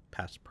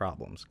past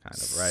problems, kind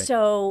of, right?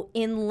 So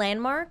in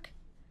Landmark,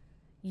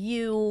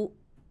 you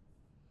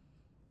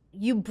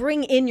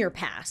bring in your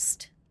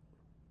past,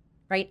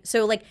 right?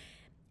 So like,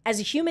 as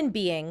a human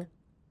being,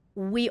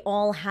 we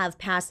all have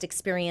past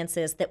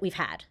experiences that we've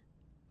had,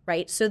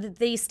 right? So that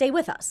they stay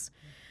with us.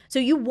 So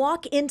you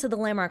walk into the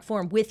Landmark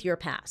Forum with your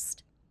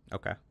past.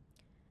 Okay.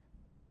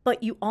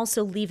 But you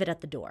also leave it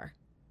at the door.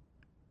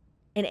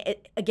 And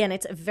again,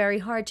 it's very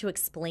hard to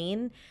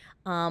explain,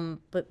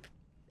 but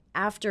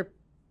after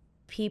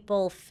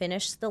people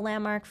finish the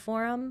Landmark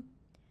Forum,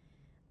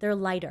 they're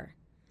lighter,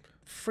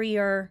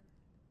 freer,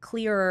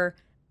 clearer,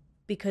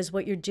 because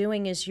what you're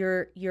doing is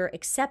you're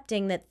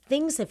accepting that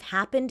things have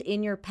happened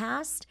in your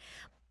past,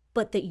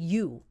 but that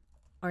you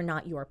are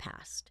not your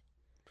past.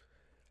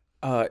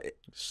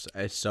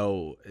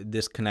 So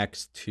this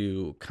connects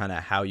to kind of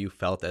how you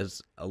felt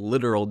as a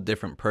literal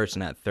different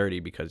person at 30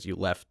 because you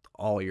left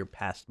all your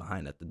past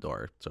behind at the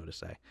door, so to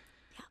say.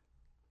 Yeah.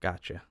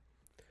 Gotcha.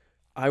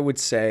 I would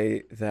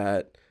say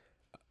that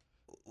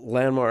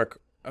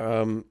Landmark,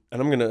 and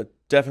I'm going to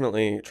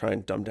definitely try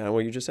and dumb down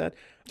what you just said,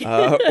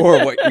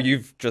 or what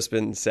you've just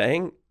been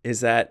saying, is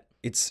that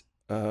it's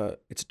a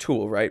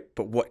tool, right?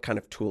 But what kind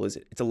of tool is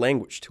it? It's a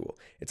language tool.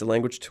 It's a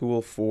language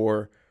tool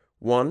for,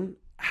 one,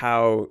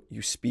 how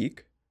you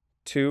speak,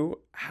 two,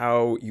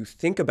 how you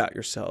think about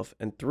yourself,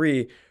 and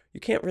three, you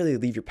can't really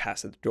leave your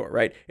past at the door,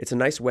 right? It's a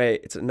nice way,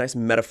 it's a nice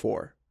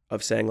metaphor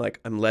of saying, like,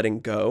 I'm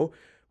letting go.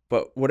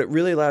 But what it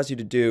really allows you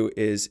to do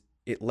is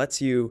it lets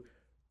you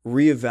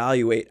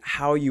reevaluate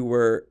how you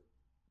were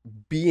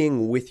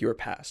being with your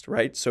past,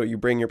 right? So you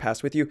bring your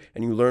past with you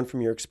and you learn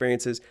from your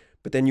experiences,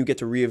 but then you get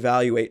to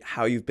reevaluate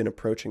how you've been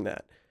approaching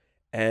that.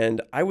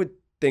 And I would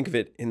think of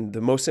it in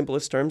the most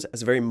simplest terms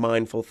as a very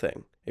mindful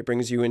thing. It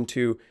brings you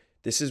into,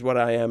 this is what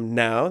I am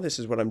now, this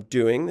is what I'm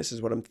doing, this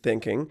is what I'm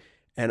thinking,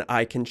 and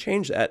I can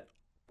change that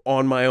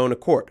on my own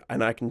accord,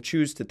 and I can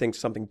choose to think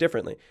something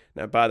differently.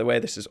 Now, by the way,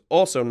 this is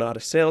also not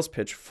a sales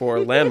pitch for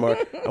Landmark.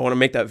 I want to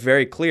make that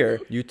very clear.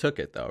 You took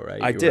it though,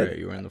 right? I did.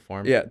 You were in the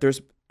forum. Yeah,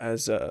 there's,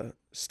 as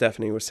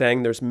Stephanie was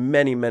saying, there's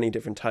many, many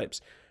different types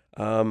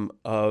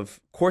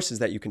of courses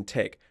that you can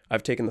take.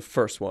 I've taken the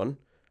first one,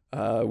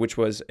 which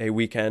was a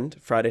weekend,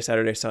 Friday,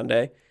 Saturday,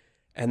 Sunday,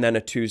 and then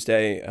a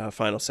Tuesday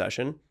final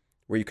session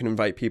where you can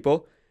invite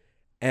people.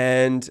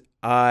 And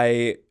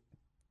I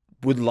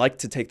would like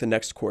to take the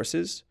next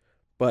courses,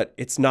 but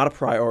it's not a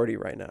priority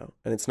right now.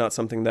 And it's not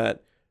something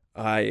that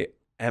I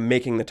am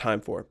making the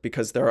time for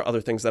because there are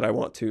other things that I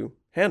want to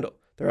handle.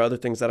 There are other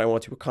things that I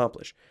want to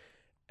accomplish.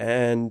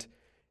 And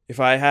if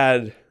I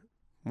had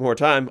more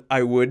time,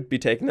 I would be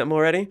taking them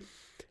already.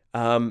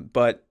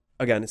 But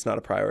again, it's not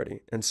a priority.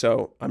 And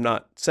so I'm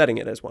not setting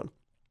it as one.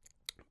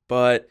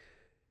 But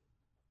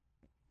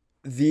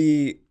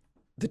the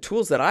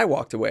tools that I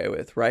walked away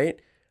with, right,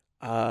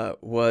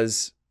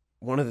 was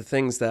one of the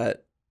things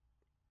that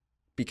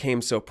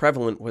became so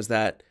prevalent was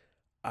that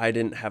I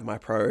didn't have my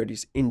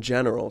priorities in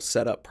general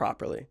set up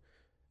properly.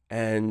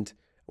 And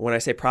when I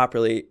say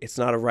properly, it's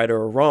not a right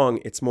or a wrong.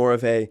 It's more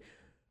of a,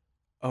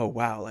 oh,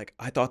 wow, like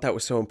I thought that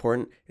was so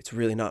important. It's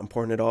really not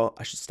important at all.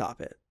 I should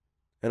stop it.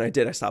 And I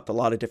did. I stopped a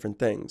lot of different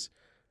things.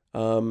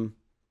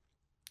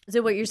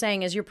 So what you're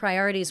saying is your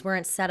priorities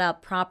weren't set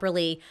up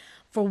properly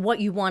for what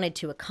you wanted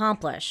to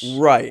accomplish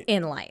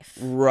in life.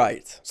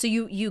 Right. So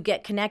you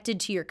get connected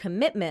to your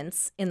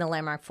commitments in the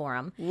Landmark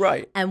Forum.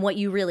 Right. And what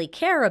you really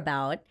care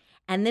about.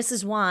 And this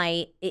is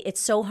why it's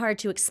so hard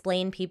to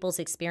explain people's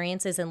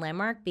experiences in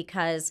Landmark,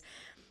 because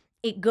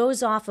it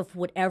goes off of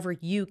whatever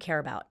you care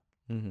about.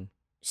 Mm-hmm.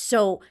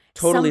 So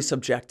totally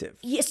subjective.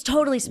 It's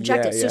totally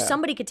subjective. Yeah, so yeah.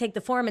 somebody could take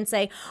the forum and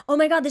say, oh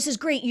my God, this is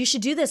great. You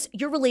should do this.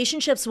 Your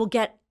relationships will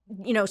get,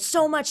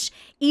 so much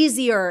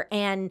easier,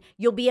 and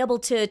you'll be able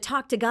to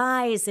talk to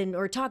guys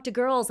or talk to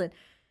girls.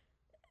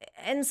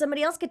 And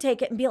somebody else could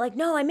take it and be like,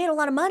 no, I made a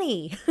lot of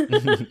money.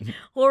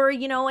 Or,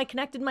 I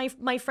connected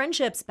my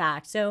friendships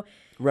back. So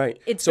right.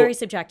 It's very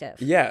subjective.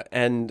 Yeah.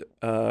 And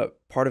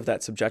part of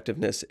that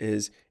subjectiveness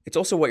is it's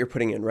also what you're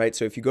putting in, right?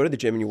 So if you go to the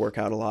gym and you work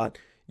out a lot,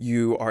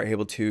 you are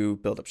able to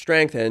build up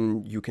strength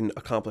and you can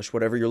accomplish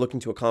whatever you're looking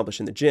to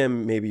accomplish in the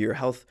gym, maybe your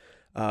health,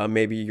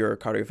 maybe your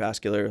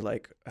cardiovascular,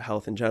 like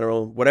health in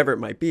general, whatever it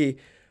might be,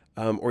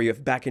 or you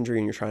have back injury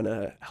and you're trying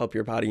to help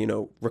your body,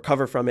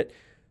 recover from it.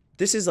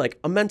 This is like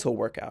a mental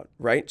workout,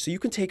 right? So you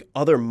can take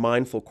other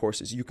mindful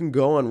courses. You can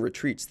go on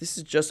retreats. This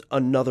is just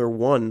another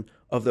one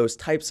of those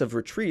types of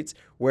retreats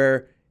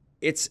where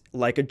it's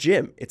like a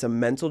gym. It's a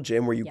mental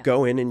gym where you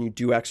go in and you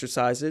do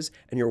exercises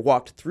and you're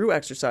walked through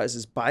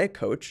exercises by a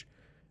coach.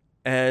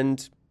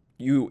 And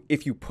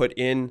if you put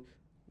in,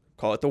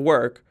 call it the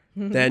work,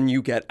 then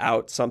you get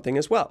out something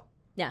as well.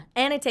 Yeah,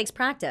 and it takes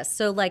practice.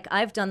 So like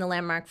I've done the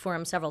Landmark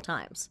Forum several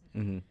times.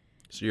 Mm-hmm.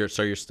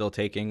 So you're still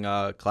taking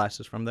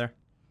classes from there?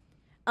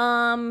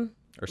 Or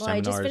Well,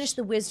 I just finished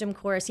the wisdom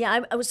course.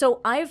 Yeah,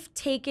 so I've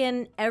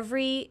taken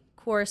every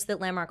course that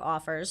Landmark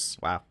offers.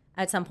 Wow.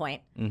 At some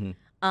point.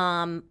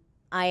 Mm-hmm.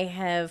 I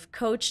have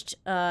coached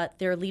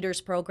their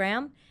leaders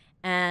program,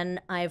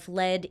 and I've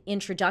led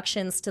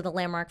introductions to the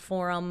Landmark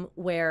Forum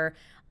where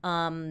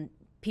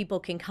people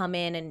can come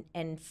in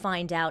and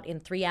find out in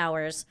 3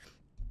 hours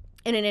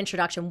in an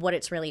introduction what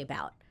it's really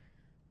about.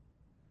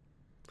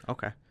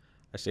 Okay.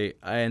 I see.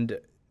 And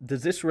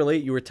does this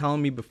relate? You were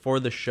telling me before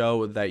the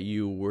show that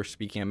you were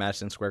speaking at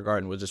Madison Square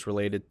Garden. Was this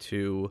related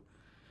to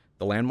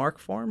the Landmark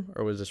Forum,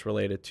 or was this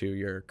related to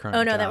your current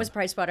job? That was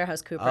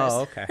PricewaterhouseCoopers.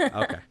 Oh, okay.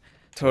 Okay.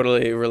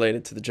 Totally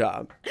related to the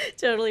job.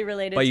 Totally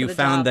related but to you the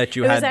found job. that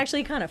you It had... was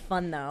actually kind of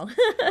fun, though.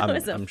 It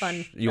was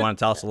fun... You want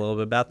to tell us a little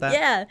bit about that?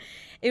 Yeah.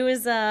 It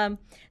was...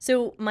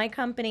 So my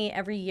company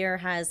every year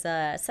has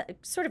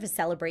sort of a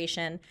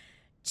celebration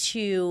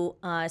to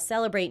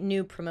celebrate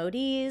new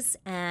promotees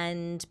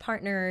and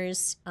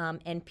partners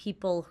and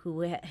people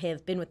who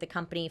have been with the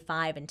company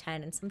 5 and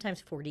 10 and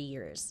sometimes 40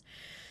 years.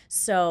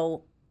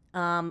 So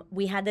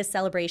we had this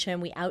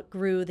celebration. We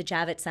outgrew the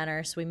Javits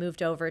Center, so we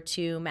moved over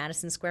to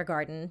Madison Square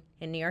Garden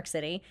in New York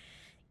City.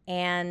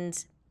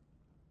 And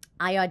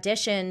I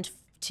auditioned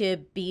to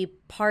be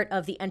part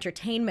of the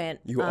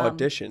entertainment. You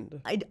auditioned?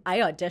 I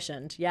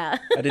auditioned, yeah.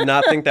 I did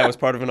not think that was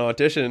part of an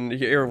audition.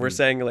 Here we're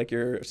saying like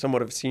you're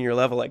somewhat of a senior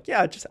level, like,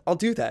 yeah, I'll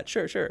do that.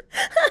 Sure.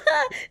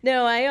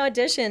 No, I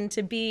auditioned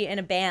to be in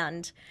a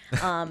band,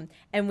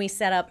 and we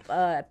set up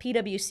a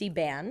PWC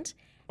band.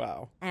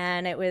 Wow.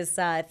 And it was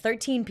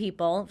 13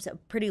 people. It was a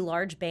pretty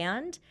large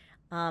band.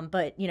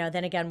 But,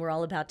 then again, we're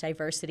all about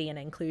diversity and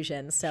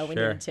inclusion, so we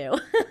Sure. need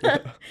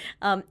to.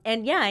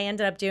 And yeah, I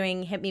ended up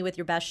doing Hit Me With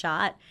Your Best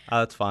Shot Oh,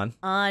 that's fun.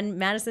 on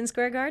Madison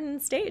Square Garden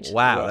stage.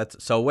 Wow,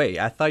 that's so. Wait,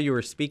 I thought you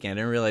were speaking. I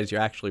didn't realize you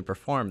actually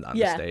performed on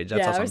the Yeah, stage. That's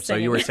yeah, I awesome. was So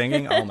you were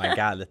singing. singing? Oh my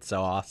God, that's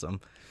so awesome.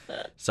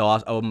 So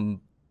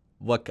awesome.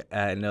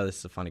 I know this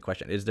is a funny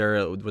question. Was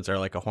there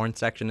like a horn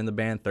section in the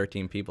band?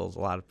 13 people is a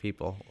lot of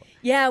people.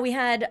 Yeah, we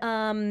had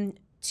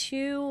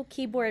 2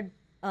 keyboard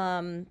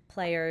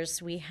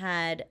players. We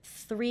had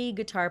 3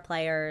 guitar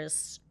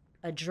players,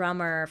 a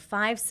drummer,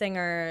 5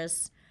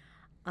 singers,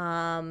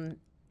 and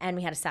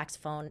we had a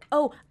saxophone.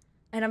 Oh,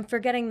 and I'm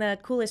forgetting the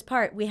coolest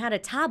part. We had a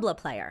tabla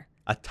player.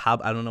 I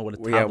don't know what a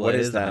Well, yeah, tabla what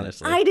is is, that?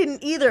 honestly. I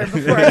didn't either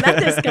before I met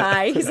this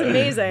guy. He's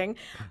amazing.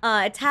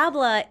 A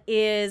tabla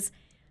is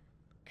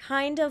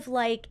kind of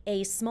like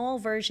a small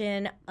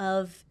version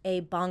of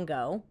a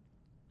bongo,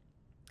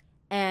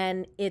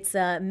 and it's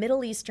a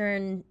Middle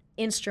Eastern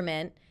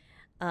instrument,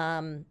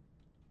 probably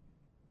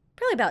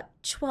about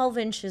 12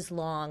 inches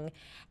long,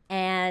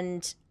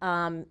 and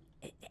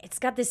it's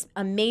got this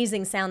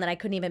amazing sound that I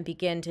couldn't even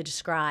begin to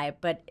describe,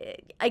 but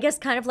I guess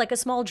kind of like a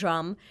small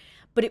drum.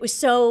 But it was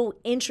so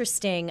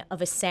interesting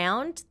of a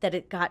sound that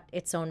it got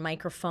its own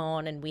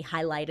microphone, and we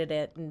highlighted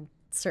it in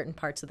certain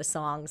parts of the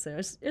songs. And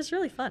it was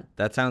really fun.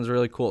 That sounds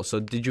really cool. So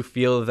did you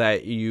feel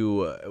that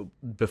you,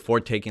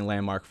 before taking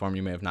Landmark Form,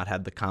 you may have not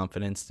had the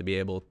confidence to be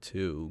able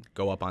to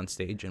go up on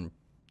stage and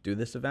do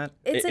this event?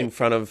 It's In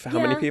front of how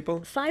many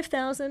people?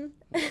 5,000.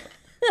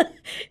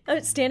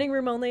 Standing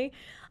room only.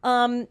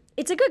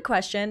 It's a good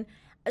question.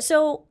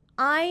 So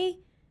I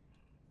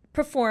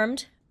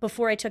performed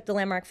before I took the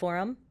Landmark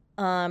Forum.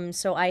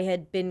 So I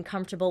had been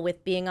comfortable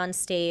with being on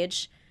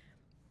stage.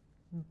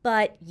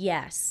 But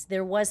yes,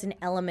 there was an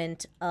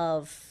element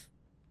of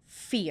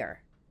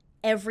fear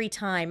every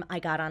time I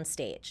got on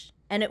stage.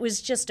 And it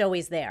was just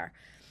always there.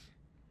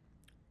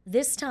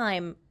 This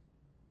time,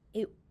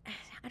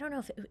 I don't know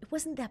if it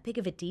wasn't that big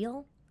of a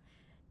deal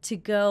to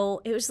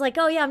go. It was like,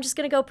 oh yeah, I'm just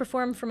going to go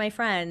perform for my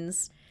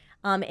friends.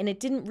 And it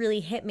didn't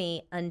really hit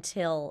me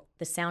until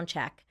the sound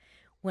check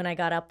when I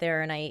got up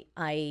there and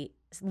I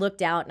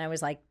looked out and I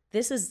was like,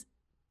 this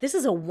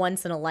is a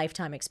once in a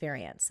lifetime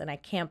experience, and I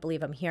can't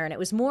believe I'm here. And it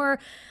was more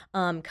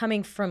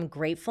coming from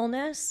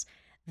gratefulness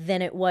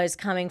than it was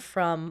coming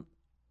from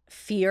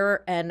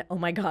fear and, oh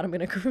my God, I'm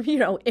going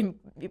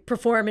to,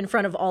 perform in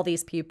front of all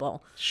these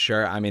people.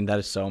 Sure. I mean, that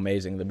is so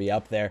amazing to be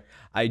up there.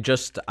 I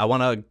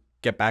want to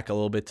get back a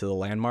little bit to the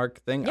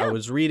Landmark thing. Yeah. I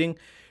was reading,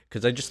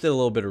 because I just did a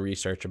little bit of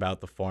research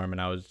about the forum, and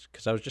I was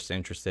just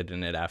interested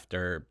in it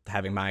after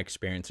having my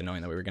experience and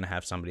knowing that we were going to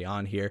have somebody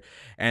on here.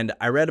 And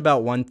I read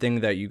about one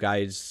thing that you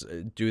guys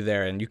do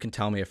there, and you can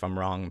tell me if I'm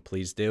wrong,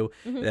 please do.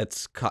 Mm-hmm.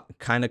 That's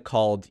kind of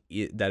called,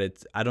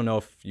 I don't know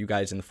if you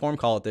guys in the forum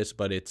call it this,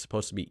 but it's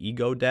supposed to be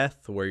ego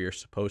death, where you're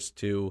supposed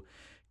to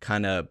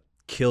kind of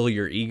kill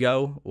your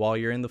ego while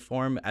you're in the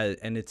forum.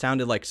 And it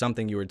sounded like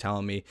something you were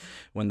telling me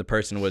when the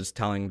person was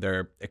telling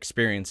their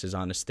experiences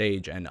on a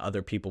stage and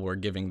other people were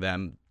giving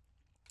them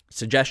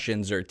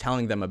suggestions or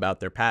telling them about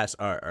their past,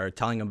 or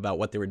telling them about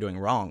what they were doing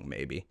wrong.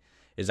 Maybe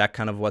is that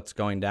kind of what's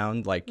going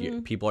down? Like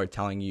people are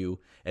telling you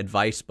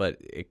advice, but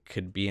it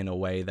could be in a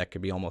way that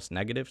could be almost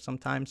negative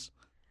sometimes.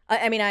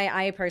 I mean,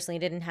 I personally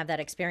didn't have that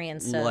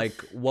experience. Like,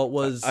 what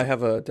was? I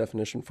have a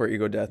definition for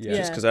ego death, Yeah.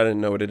 just because I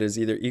didn't know what it is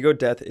either. Ego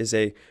death is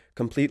a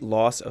complete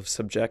loss of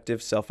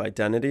subjective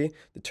self-identity.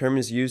 The term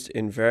is used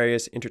in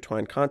various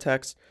intertwined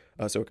contexts,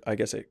 so I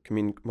guess it can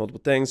mean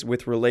multiple things,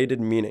 with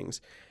related meanings.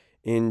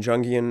 In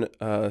Jungian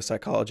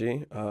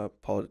psychology,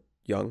 Paul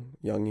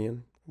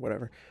Jungian,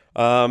 whatever,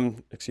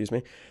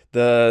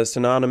 the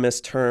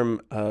synonymous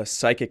term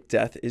psychic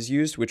death is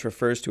used, which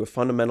refers to a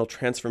fundamental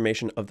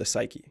transformation of the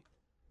psyche.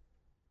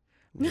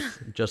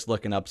 Just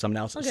looking up something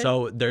else. Okay.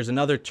 So there's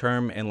another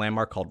term in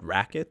Landmark called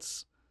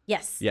rackets.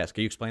 Yes. Yes.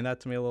 Can you explain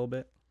that to me a little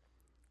bit?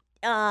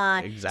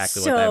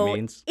 Exactly So what that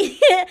means.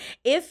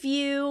 if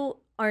you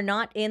are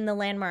not in the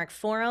Landmark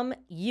Forum,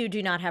 you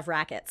do not have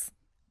rackets.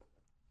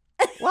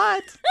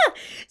 What?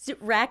 So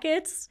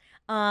rackets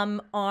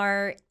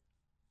are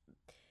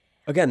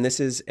Again, this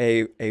is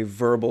a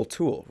verbal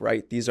tool,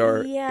 right? It's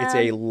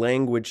a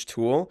language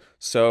tool.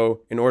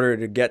 So in order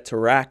to get to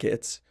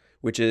rackets,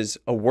 which is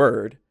a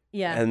word,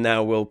 and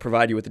now we'll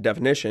provide you with the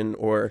definition,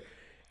 or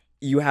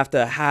you have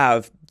to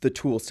have the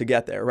tools to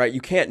get there, right?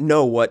 You can't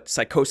know what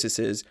psychosis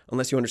is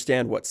unless you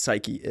understand what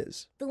psyche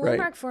is. the right?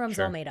 Landmark Forum's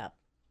Sure. all made up.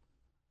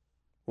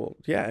 Well,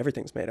 yeah,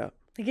 everything's made up.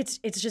 Like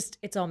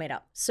it's all made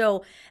up.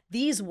 So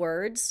these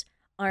words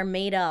are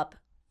made up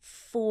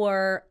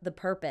for the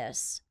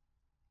purpose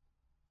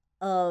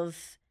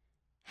of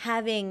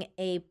having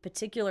a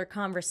particular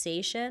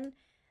conversation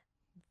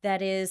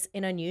that is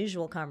an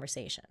unusual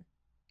conversation.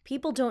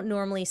 People don't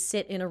normally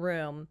sit in a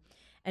room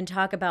and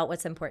talk about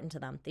what's important to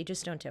them. They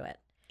just don't do it.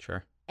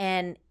 Sure.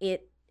 And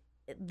the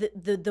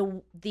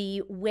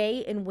way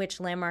in which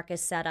Landmark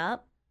is set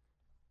up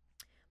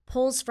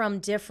pulls from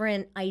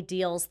different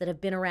ideals that have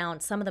been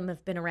around. Some of them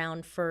have been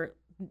around for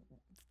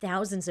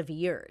thousands of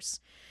years.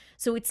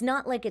 So it's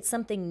not like it's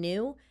something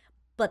new,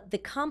 But the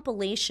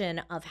compilation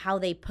of how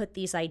they put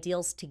these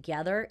ideals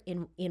together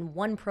in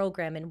one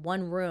program, in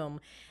one room,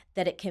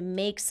 that it can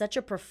make such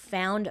a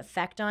profound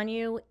effect on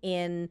you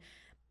in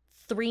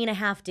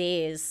 3.5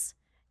 days,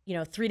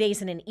 3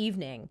 days and an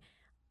evening.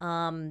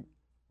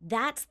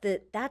 That's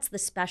the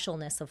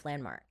specialness of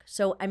Landmark.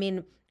 So, I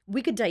mean,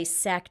 we could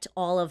dissect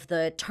all of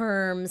the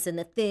terms and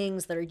the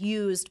things that are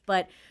used,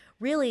 but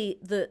really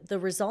the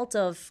result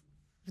of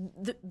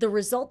the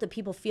result that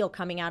people feel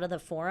coming out of the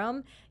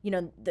forum,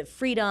 the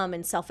freedom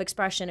and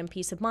self-expression and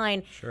peace of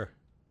mind. Sure.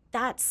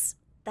 That's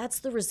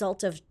the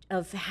result of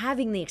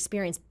having the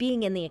experience,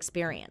 being in the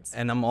experience.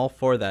 And I'm all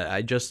for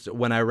that.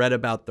 When I read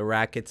about the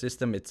racket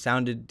system,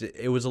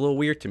 it was a little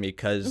weird to me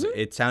because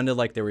it sounded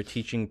like they were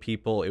teaching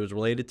people, it was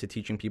related to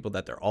teaching people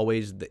that they're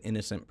always the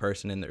innocent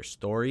person in their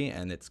story,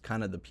 and it's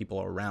kind of the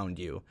people around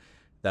you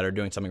that are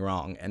doing something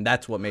wrong. And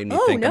that's what made me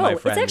think of my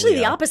friend. It's actually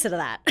Leo. the opposite of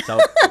that. So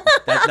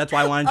that's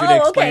why I wanted you to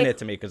explain it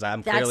to me, because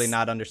I'm clearly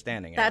not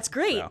understanding it. That's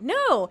great. So.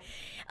 No.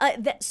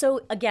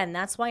 So again,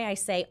 that's why I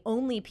say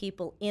only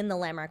people in the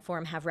Landmark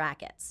Forum have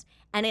rackets.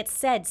 And it's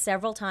said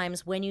several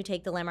times when you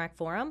take the Landmark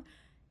Forum,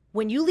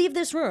 when you leave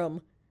this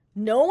room,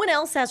 no one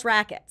else has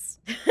rackets.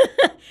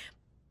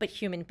 But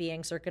human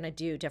beings are going to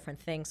do different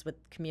things with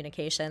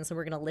communications, and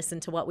we're going to listen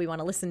to what we want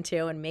to listen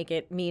to and make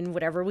it mean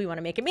whatever we want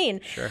to make it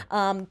mean. Sure.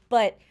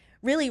 But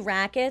really,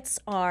 rackets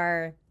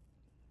are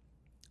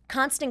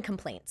constant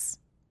complaints.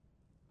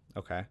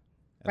 Okay. And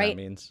right?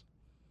 That means?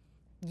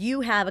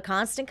 You have a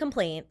constant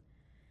complaint.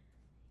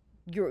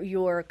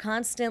 You're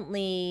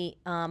constantly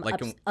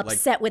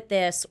upset with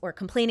this or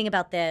complaining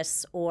about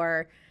this,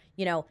 or,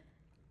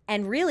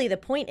 and really the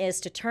point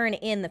is to turn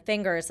in the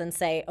fingers and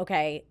say,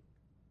 okay,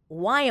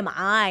 why am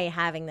I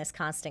having this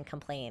constant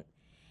complaint?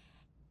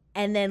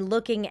 And then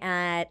looking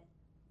at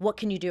what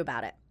can you do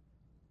about it?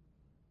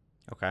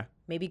 Okay.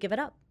 Maybe give it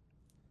up.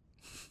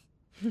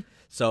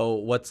 So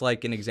what's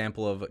like an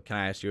example of, can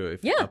I ask you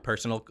a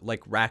personal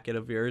racket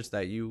of yours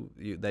that you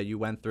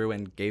went through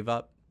and gave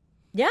up?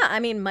 Yeah, I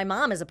mean, my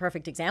mom is a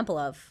perfect example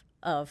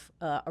of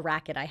a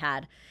racket I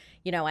had.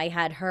 I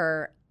had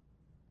her,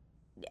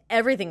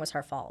 everything was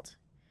her fault.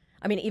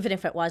 I mean, even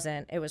if it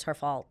wasn't, it was her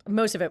fault.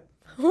 Most of it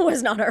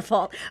was not her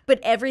fault, but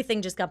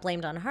everything just got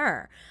blamed on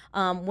her.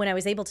 When I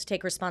was able to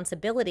take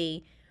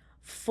responsibility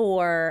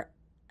for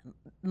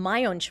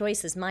my own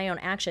choices, my own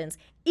actions,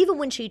 even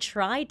when she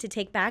tried to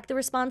take back the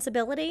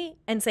responsibility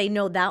and say,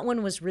 no, that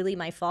one was really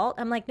my fault,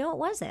 I'm like, no, it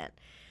wasn't.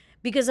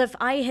 Because if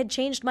I had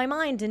changed my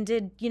mind and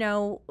did,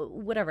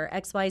 whatever,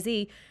 X, Y,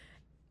 Z,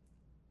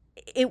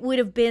 it would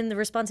have been, the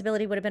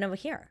responsibility would have been over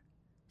here.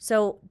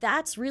 So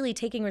that's really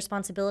taking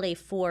responsibility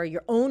for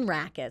your own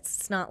rackets.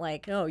 It's not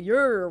like, oh,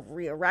 you're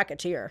a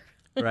racketeer.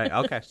 Right.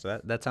 Okay. So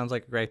that sounds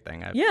like a great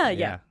thing.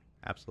 Yeah.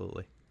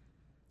 Absolutely.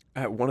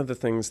 One of the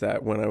things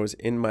that when I was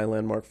in my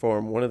Landmark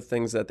Forum, one of the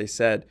things that they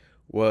said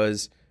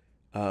was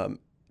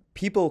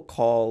people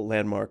call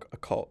Landmark a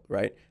cult,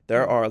 right?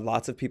 There are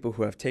lots of people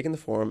who have taken the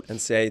forum and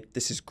say,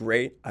 this is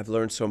great, I've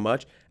learned so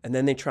much. And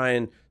then they try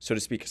and, so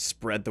to speak,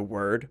 spread the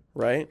word,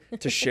 right?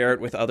 To share it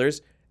with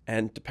others.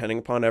 And depending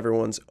upon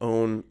everyone's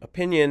own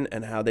opinion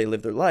and how they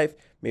live their life,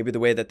 maybe the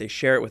way that they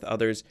share it with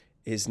others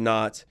is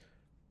not,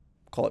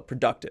 call it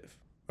productive,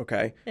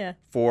 okay? Yeah.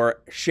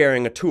 For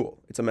sharing a tool.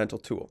 It's a mental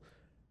tool.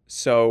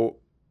 So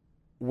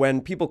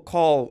when people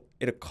call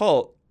it a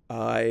cult,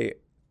 I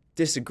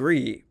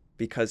disagree,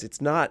 because it's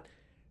not.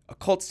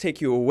 Cults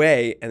take you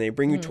away and they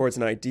bring you towards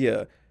an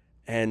idea,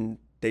 and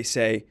they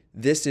say,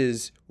 this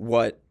is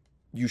what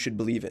you should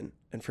believe in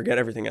and forget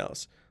everything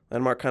else.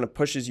 Landmark kind of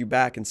pushes you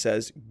back and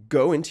says,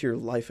 go into your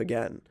life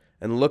again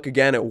and look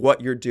again at what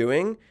you're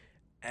doing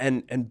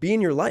and be in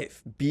your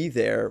life. Be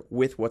there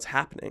with what's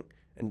happening.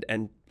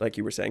 And like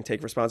you were saying,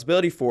 take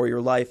responsibility for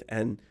your life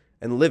and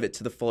live it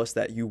to the fullest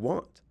that you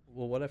want.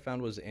 Well, what I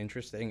found was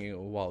interesting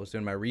while I was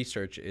doing my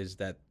research is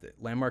that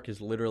Landmark is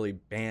literally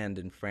banned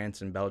in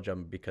France and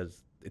Belgium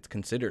because it's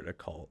considered a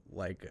cult.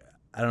 Like,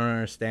 I don't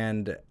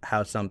understand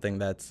how something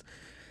that's,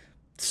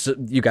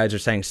 you guys are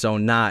saying so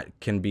not,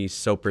 can be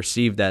so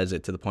perceived as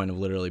it, to the point of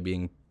literally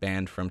being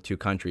banned from 2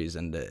 countries.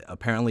 And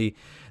apparently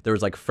there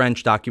was like a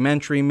French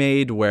documentary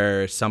made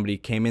where somebody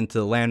came into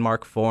the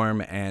Landmark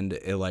Forum and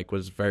it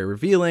was very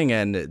revealing,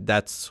 and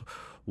that's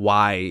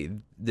why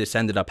this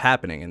ended up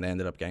happening, and they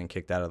ended up getting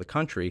kicked out of the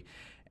country.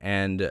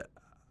 And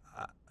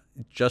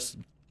just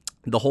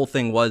the whole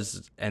thing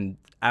was, and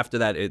after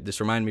that, this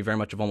reminded me very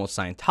much of almost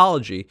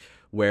Scientology,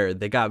 where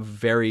they got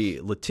very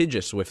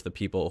litigious with the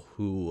people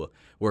who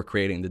were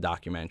creating the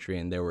documentary,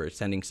 and they were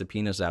sending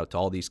subpoenas out to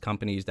all these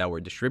companies that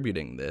were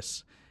distributing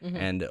this. Mm-hmm.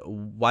 And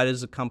why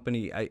does a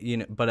company, I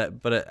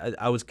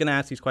was going to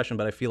ask these questions,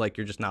 but I feel like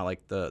you're just not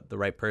like the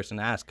right person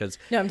to ask, because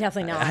no, I'm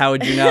definitely not. How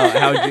would you know?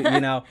 How would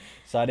you know?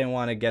 So I didn't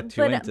want to get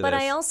too into this. But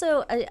I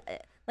also, I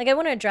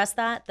want to address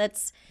that.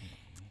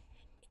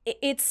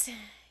 It's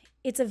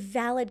a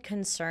valid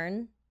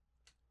concern.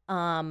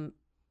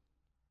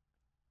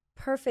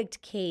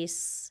 Perfect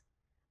case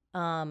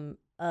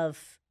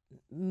of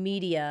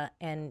media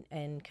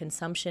and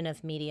consumption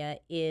of media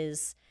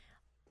is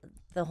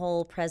the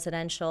whole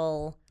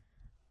presidential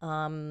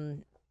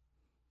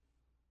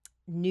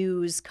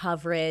news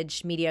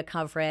coverage, media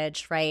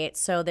coverage, right?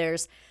 So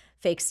there's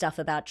fake stuff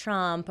about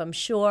Trump. I'm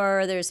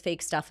sure there's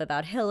fake stuff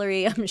about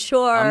Hillary. I'm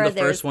sure I'm the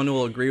there's first one who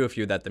will agree with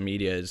you that the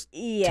media is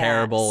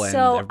terrible and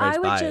so everybody's I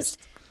would biased.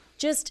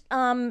 just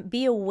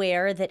be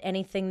aware that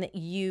anything that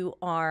you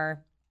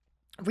are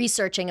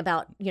researching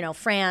about,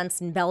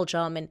 France and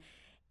Belgium, and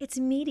it's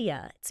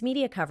media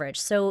coverage.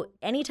 So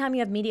anytime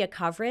you have media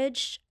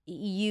coverage,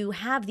 you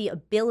have the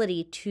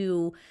ability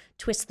to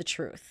twist the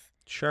truth.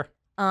 Sure.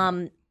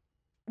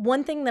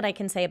 One thing that I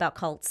can say about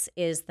cults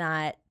is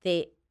that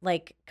they,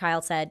 like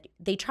Kyle said,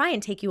 they try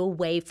and take you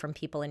away from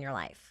people in your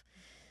life.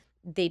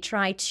 They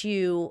try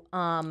to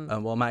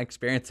well, my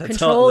experience, that's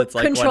control what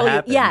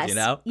happens, Yes. you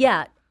know?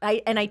 Yeah.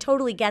 I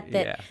totally get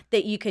that Yeah.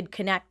 that you could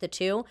connect the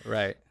two.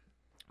 Right.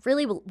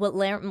 Really, what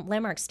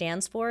Landmark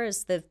stands for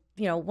is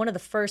one of the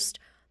first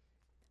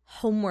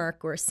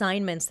homework or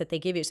assignments that they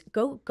give you is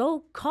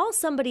go call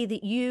somebody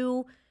that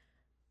you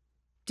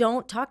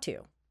don't talk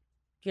to.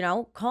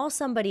 Call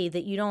somebody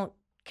that you don't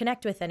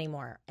connect with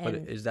anymore. But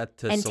is that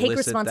to and solicit take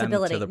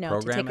responsibility? them to the No, to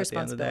program take at the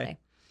end of the day? responsibility.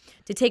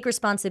 To take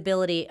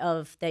responsibility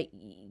of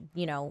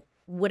that,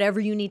 whatever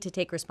you need to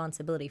take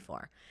responsibility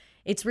for.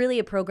 It's really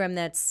a program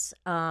that's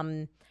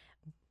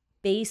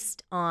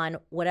based on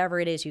whatever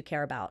it is you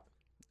care about.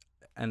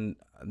 And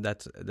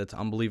that's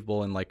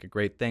unbelievable and like a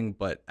great thing,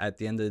 but at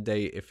the end of the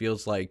day, it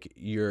feels like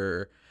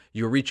you're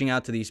reaching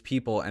out to these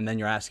people and then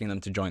you're asking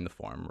them to join the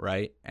forum,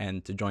 right?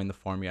 And to join the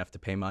forum, you have to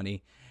pay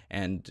money.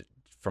 And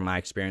from my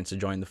experience, to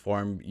join the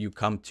forum, you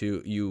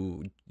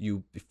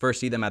first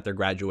see them at their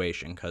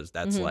graduation, because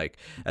that's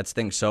that's the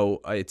thing.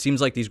 So it seems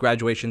like these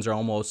graduations are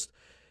almost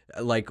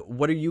like,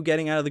 what are you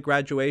getting out of the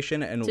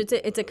graduation? And So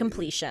it's a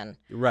completion,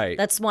 right?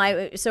 That's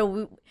why.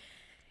 So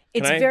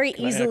it's Can I very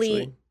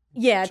easily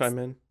chime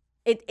in?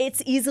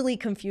 It's easily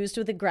confused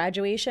with a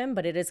graduation,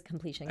 but it is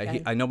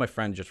completion. I know my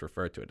friend just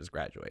referred to it as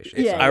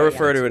graduation. Yeah, I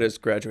refer to it as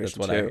graduation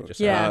That's what too. I just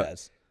said it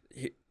as.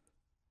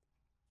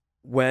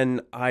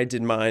 When I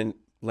did my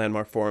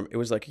Landmark Forum, it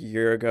was like a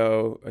year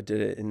ago. I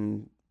did it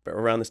in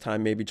around this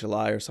time, maybe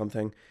July or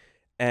something.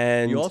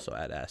 And you also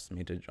had asked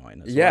me to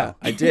join as yeah, well.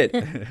 I did.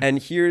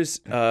 And here's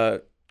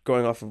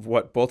going off of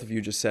what both of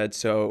you just said.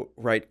 So,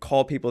 right,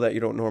 call people that you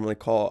don't normally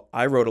call.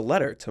 I wrote a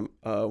letter to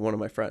one of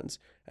my friends,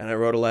 and I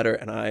wrote a letter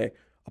and I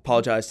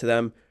apologized to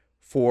them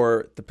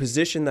for the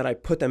position that I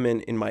put them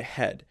in my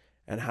head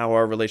and how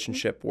our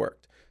relationship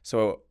worked.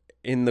 So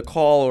in the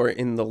call or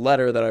in the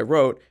letter that I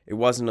wrote, it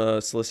wasn't a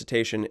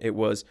solicitation. It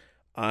was,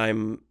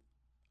 I'm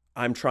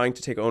trying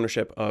to take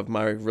ownership of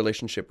my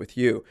relationship with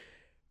you.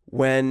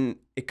 When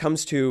it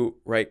comes to,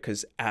 right,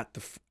 because at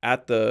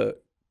the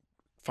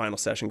final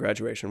session,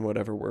 graduation,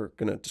 whatever we're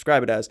going to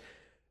describe it as,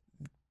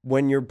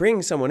 when you're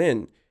bringing someone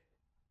in,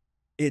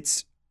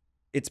 it's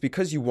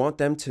because you want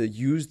them to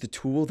use the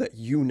tool that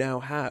you now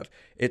have.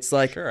 It's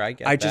like, sure,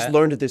 I just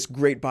learned this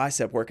great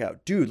bicep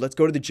workout. Dude, let's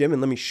go to the gym and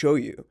let me show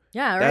you.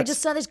 Yeah, or I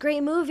just saw this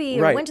great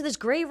movie, or went to this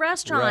great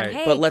restaurant. Right.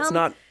 Hey, but let's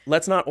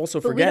not also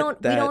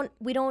forget that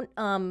we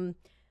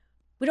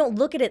don't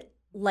look at it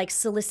like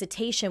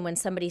solicitation when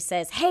somebody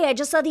says, "Hey, I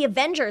just saw the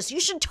Avengers. You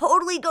should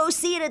totally go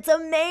see it. It's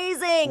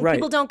amazing." Right.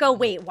 People don't go,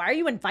 "Wait, why are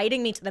you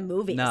inviting me to the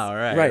movies?" No,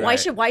 right. Right.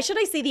 Why should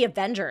I see the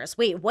Avengers?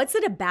 Wait, what's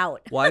it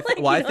about? Well,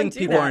 I think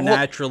people are that.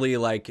 naturally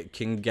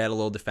can get a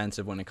little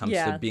defensive when it comes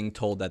to being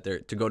told that they're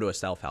to go to a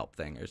self-help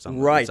thing or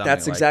something. Right, something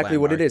that's like exactly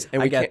what it Landmark. is.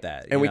 And I we get can't,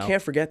 that. And we know?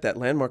 can't forget that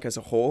Landmark as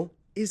a whole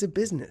is a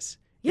business.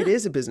 Yeah. It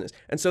is a business.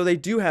 And so they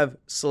do have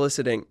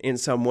soliciting in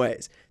some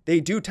ways. They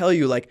do tell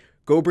you, like,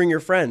 go bring your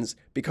friends,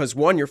 because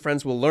one, your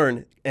friends will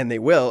learn, and they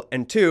will,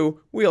 and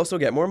two, we also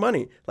get more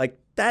money. Like,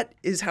 that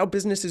is how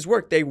businesses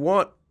work. They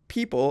want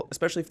people,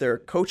 especially if they're a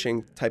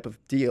coaching type of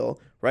deal,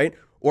 right?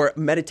 Or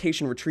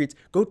meditation retreats.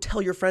 Go tell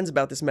your friends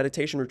about this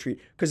meditation retreat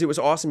because it was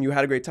awesome. You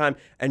had a great time,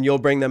 and you'll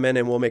bring them in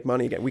and we'll make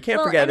money again. We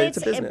can't forget it. It's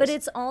a business. But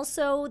it's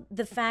also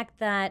the fact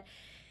that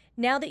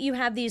now that you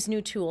have these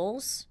new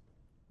tools,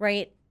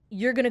 right?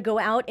 You're going to go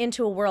out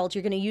into a world,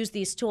 you're going to use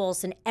these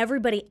tools, and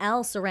everybody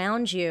else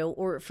around you,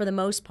 or for the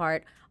most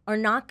part, are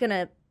not going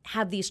to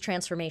have these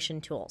transformation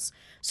tools.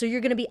 So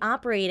you're going to be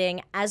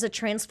operating as a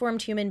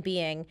transformed human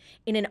being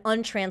in an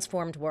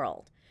untransformed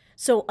world.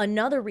 So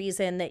another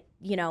reason that,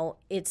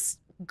 it's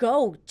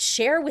go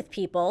share with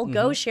people,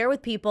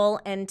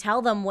 and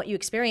tell them what you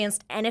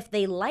experienced. And if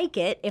they like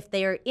it, if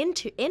they are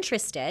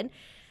interested,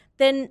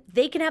 then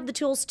they can have the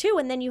tools too.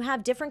 And then you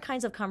have different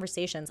kinds of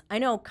conversations. I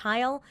know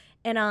Kyle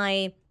and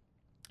I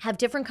have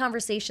different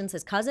conversations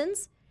as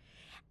cousins,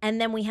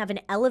 and then we have an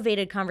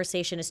elevated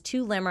conversation as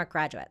two Landmark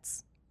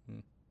graduates.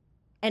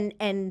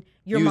 And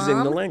your using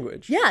mom, the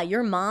language. Yeah,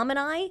 your mom and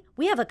I,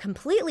 we have a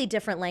completely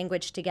different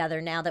language together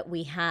now that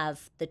we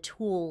have the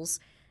tools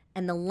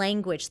and the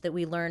language that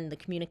we learned, the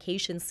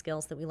communication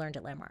skills that we learned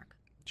at Landmark.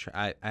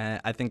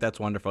 I think that's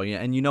wonderful. Yeah,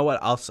 and you know what?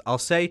 I'll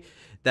say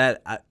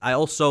that I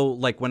also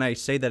like when I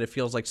say that it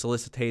feels like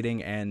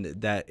soliciting, and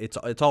that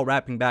it's all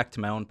wrapping back to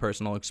my own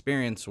personal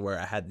experience where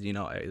I had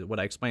what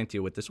I explained to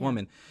you with this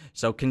woman.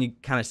 So can you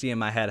kind of see in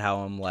my head how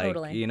I'm like,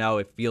 Totally.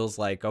 it feels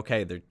like,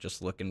 okay, they're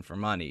just looking for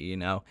money,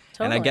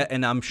 Totally.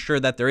 and I'm sure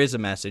that there is a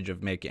message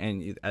of making,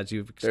 and as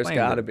you've explained, There's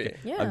got to be.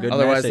 Yeah. a good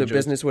Otherwise, the message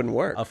business wouldn't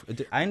work.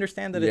 I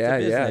understand that Yeah,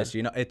 it's a yeah.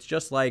 business. It's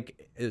just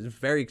like it's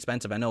very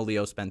expensive. I know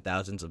Leo spent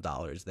thousands of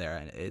dollars there,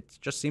 and it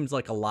just seems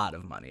like a lot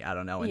of money. I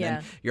don't know. And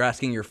then you're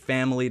asking your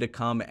family to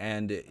come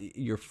and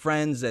your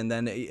friends, and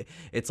then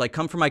it's like,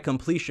 come for my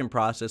completion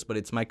process, but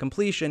it's my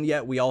completion.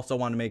 Yet we also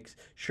want to make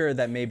sure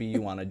that maybe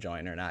you want to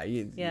join or not.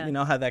 You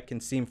know how that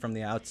can seem from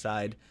the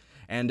outside.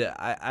 And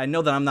I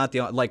know that I'm not the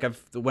only, like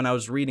when I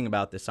was reading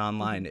about this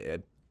online,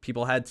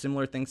 people had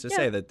similar things to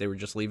say, that they were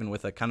just leaving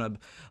with a kind of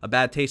a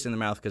bad taste in their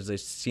mouth because they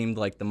seemed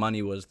like the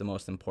money was the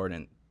most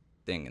important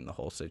thing in the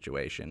whole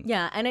situation.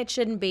 Yeah, and it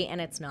shouldn't be, and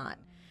it's not.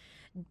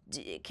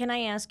 Can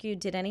I ask you,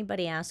 did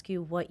anybody ask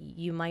you what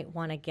you might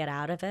want to get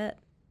out of it?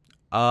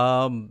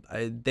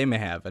 They may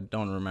have. I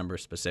don't remember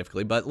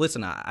specifically, but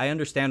listen, I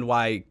understand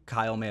why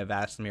Kyle may have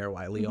asked me or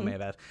why Leo may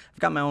have asked. I've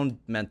got my own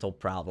mental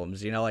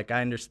problems, like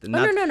I understand.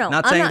 No.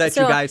 Not I'm saying not- that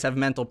so you guys have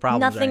mental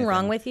problems. Nothing or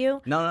wrong anything. with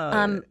you.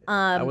 No.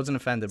 I wasn't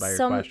offended by your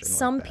question.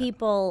 Some like that.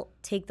 people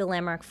take the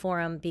Landmark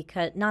Forum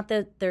because, not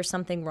that there's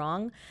something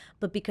wrong,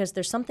 but because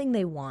there's something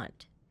they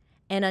want.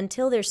 And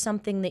until there's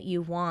something that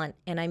you want,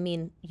 and I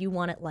mean you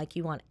want it like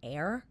you want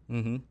air.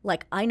 Mm-hmm.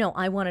 Like I know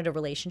I wanted a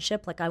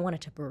relationship, like I wanted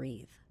to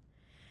breathe.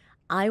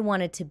 I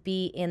wanted to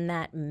be in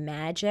that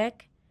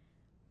magic.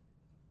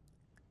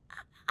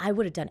 I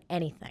would have done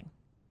anything.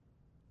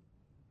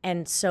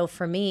 And so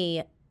for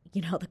me,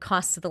 the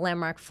cost of the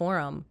Landmark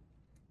Forum,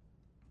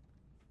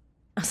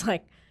 I was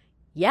like,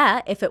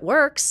 yeah, if it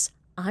works,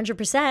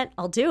 100%,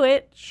 I'll do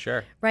it.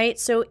 Sure. Right?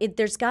 So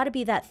there's got to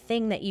be that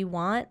thing that you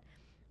want.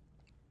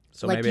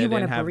 So like maybe you I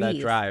didn't wanna have that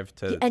breathe. drive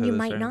to. And to you the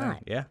might certain thing.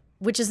 not. Yeah.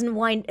 Which isn't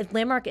why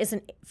Landmark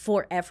isn't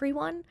for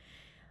everyone.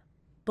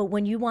 But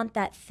when you want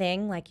that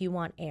thing, like you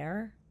want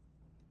air.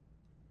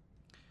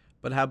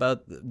 But how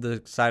about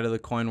the side of the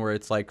coin where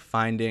it's like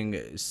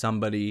finding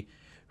somebody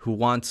who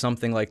wants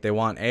something like they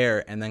want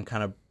air, and then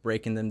kind of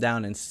breaking them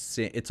down, and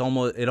it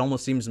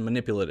almost seems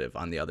manipulative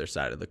on the other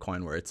side of the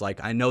coin, where it's like,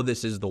 I know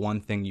this is the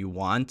one thing you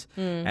want,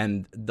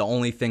 and the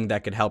only thing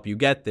that could help you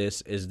get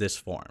this is this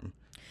form.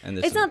 And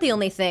this It's not the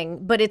only thing,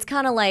 but it's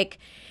kind of like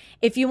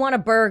if you want a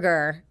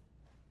burger,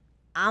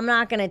 I'm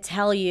not going to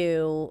tell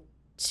you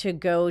to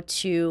go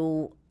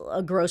to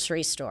a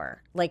grocery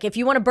store. Like if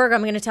you want a burger,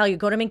 I'm going to tell you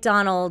go to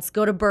McDonald's,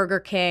 go to Burger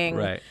King.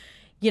 Right.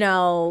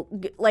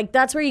 Like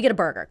that's where you get a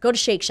burger. Go to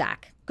Shake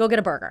Shack, go get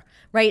a burger,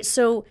 right?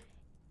 So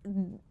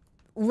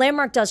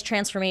Landmark does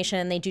transformation,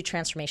 and they do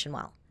transformation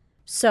well.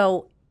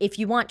 So if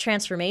you want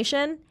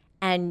transformation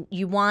and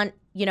you want,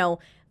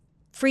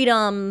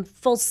 freedom,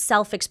 full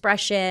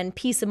self-expression,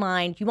 peace of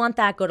mind, you want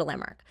that, go to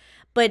Landmark.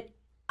 But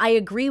I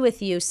agree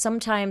with you.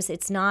 Sometimes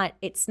it's not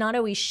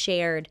always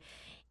shared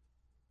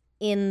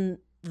in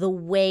the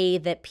way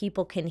that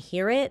people can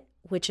hear it,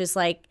 which is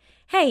like,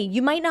 hey,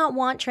 you might not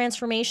want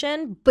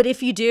transformation, but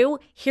if you do,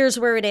 here's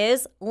where it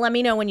is. Let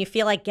me know when you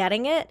feel like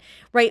getting it,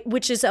 right?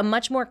 Which is a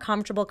much more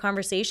comfortable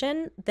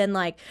conversation than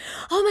like,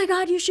 oh my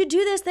God, you should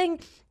do this thing.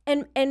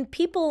 And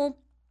people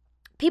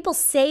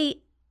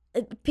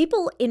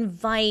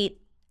invite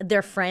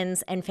their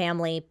friends and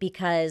family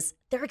because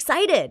they're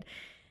excited.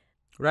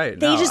 Right.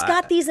 They No, just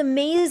got these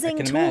amazing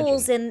can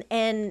tools and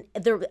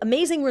they're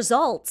amazing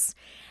results,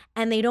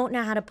 and they don't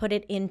know how to put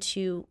it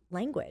into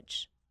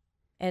language.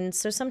 And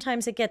so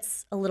sometimes it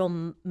gets a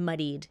little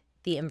muddied,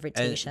 the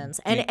invitations,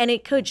 and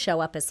it could show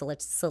up as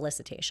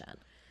solicitation.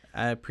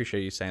 I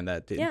appreciate you saying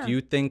that. Yeah. Do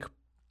you think,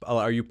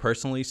 are you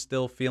personally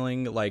still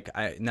feeling like,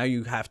 now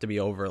you have to be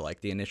over like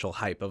the initial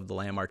hype of the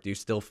Landmark? Do you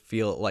still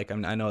feel like,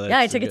 I know that. Yeah,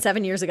 I took it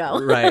 7 years ago.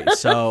 Right.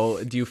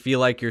 So do you feel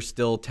like you're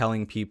still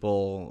telling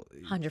people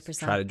 100%.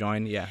 try to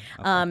join? Yeah.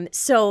 Okay.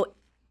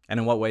 And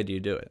in what way do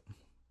you do it?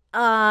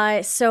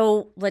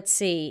 So let's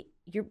see.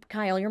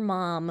 Kyle, your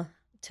mom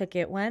took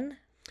it when?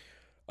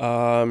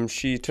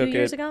 She took 2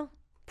 years it ago?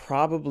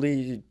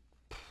 probably.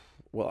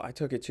 Well, I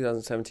took it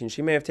 2017.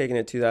 She may have taken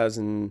it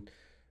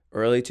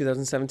early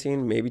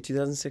 2017, maybe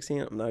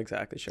 2016. I'm not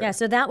exactly sure. Yeah,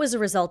 so that was a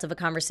result of a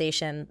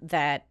conversation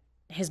that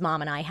his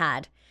mom and I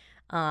had.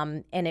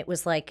 And it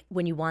was like,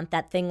 when you want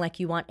that thing like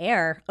you want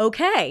air,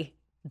 okay,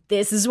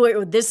 this is where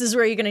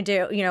you're going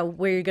to do,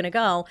 where you're going to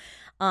go.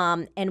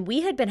 And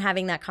we had been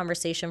having that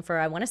conversation for,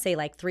 I want to say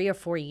like 3 or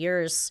 4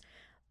 years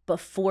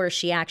before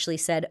she actually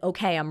said,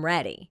 okay, I'm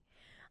ready.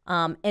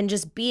 And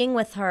just being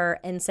with her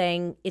and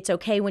saying, it's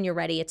okay when you're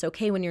ready. It's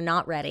okay when you're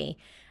not ready.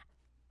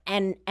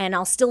 And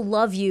I'll still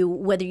love you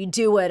whether you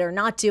do it or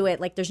not do it.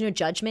 Like there's no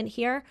judgment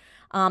here.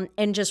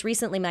 And just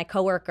recently my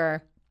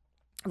coworker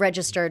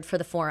registered for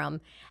the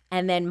forum.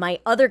 And then my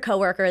other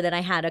coworker that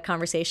I had a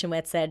conversation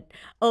with said,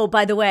 "Oh,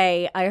 by the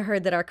way, I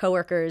heard that our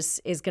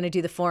coworkers is going to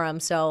do the forum,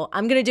 so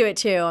I'm going to do it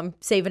too. I'm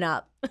saving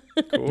up."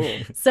 Cool.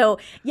 So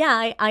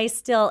yeah, I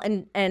still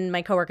and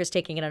my coworker's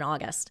taking it in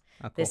August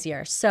this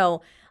year.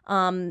 So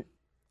a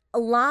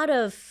lot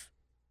of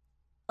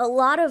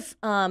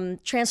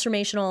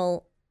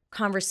transformational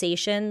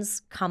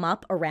conversations come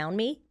up around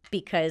me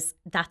because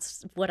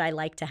that's what I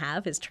like to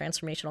have is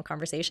transformational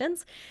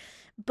conversations.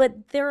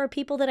 But there are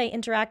people that I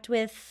interact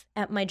with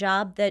at my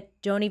job that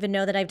don't even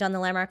know that I've done the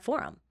Landmark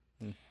Forum.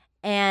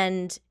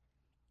 And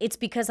it's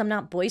because I'm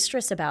not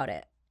boisterous about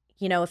it.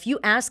 You know, if you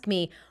ask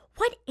me,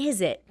 what is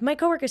it? My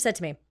coworker said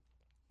to me,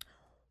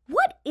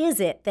 what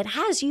is it that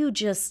has you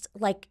just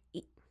like,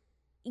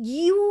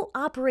 you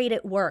operate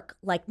at work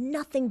like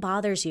nothing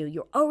bothers you.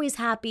 You're always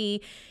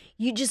happy.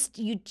 You just,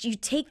 you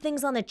take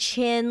things on the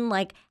chin.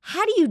 Like,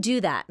 how do you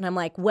do that? And I'm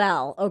like,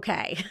 well,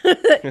 okay,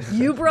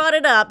 you brought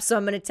it up, so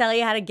I'm going to tell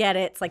you how to get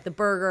it. It's like the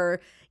burger,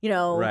 you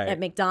know, Right. at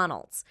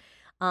McDonald's.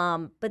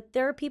 But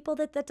there are people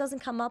that doesn't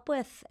come up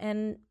with,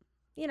 and,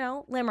 you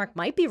know, Landmark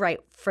might be right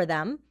for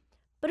them,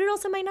 but it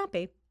also might not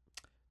be.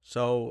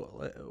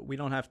 So we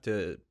don't have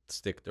to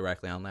stick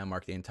directly on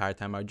Landmark the entire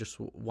time. I just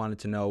wanted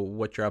to know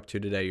what you're up to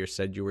today. You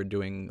said you were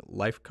doing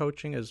life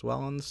coaching as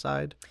well on the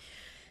side.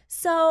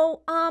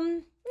 So,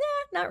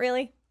 not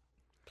really.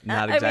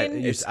 Not I exactly.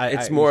 mean,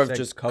 It's more of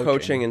just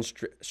coaching and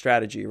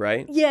strategy,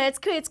 right? Yeah,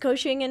 it's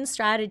coaching and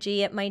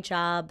strategy at my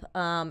job,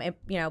 at,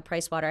 you know,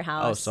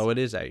 Pricewaterhouse. Oh, so it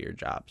is at your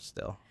job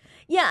still.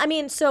 Yeah, I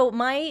mean, so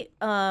my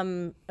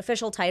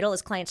official title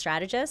is Client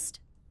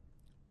Strategist,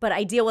 but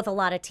I deal with a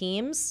lot of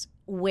teams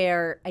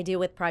where I deal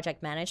with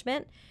project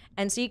management,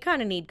 and so you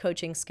kind of need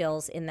coaching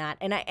skills in that.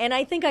 And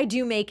I think I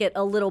do make it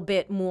a little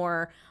bit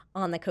more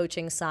on the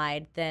coaching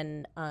side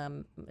than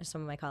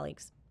some of my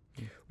colleagues.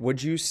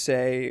 Would you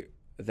say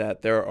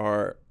that there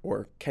are,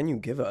 or can you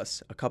give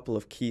us a couple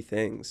of key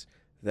things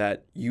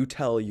that you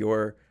tell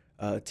your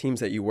teams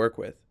that you work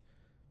with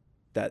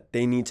that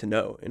they need to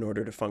know in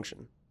order to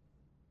function?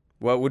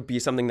 What would be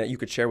something that you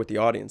could share with the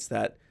audience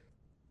that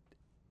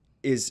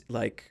is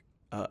like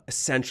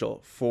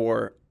essential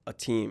for a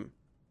team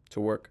to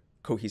work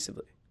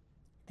cohesively?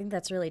 I think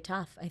that's really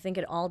tough. I think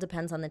it all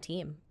depends on the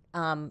team.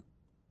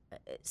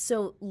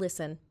 So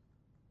listen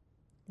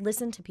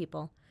to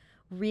people.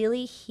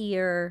 Really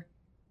hear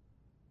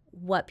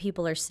what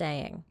people are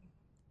saying.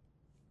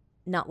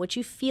 Not what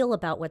you feel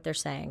about what they're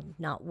saying,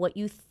 not what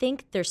you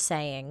think they're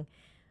saying,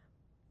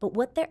 but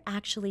what they're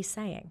actually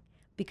saying.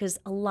 Because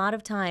a lot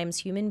of times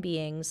human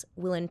beings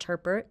will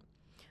interpret,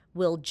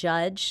 will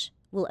judge,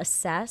 will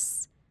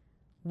assess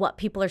what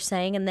people are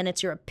saying, and then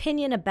it's your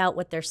opinion about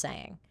what they're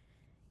saying.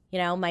 You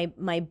know,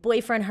 my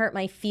boyfriend hurt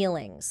my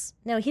feelings.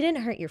 No, he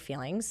didn't hurt your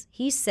feelings.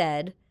 He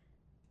said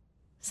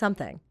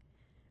something,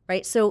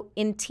 right? So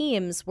in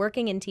teams,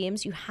 working in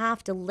teams, you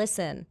have to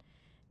listen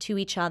to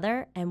each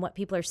other and what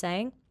people are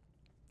saying,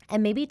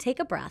 and maybe take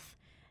a breath,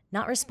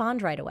 not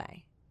respond right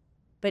away.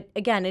 But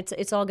again,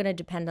 it's all going to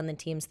depend on the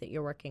teams that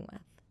you're working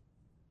with.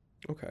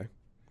 Okay.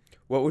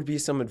 What would be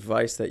some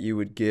advice that you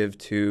would give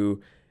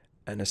to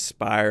an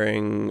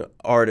aspiring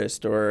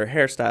artist or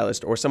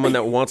hairstylist or someone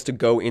that wants to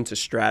go into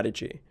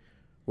strategy?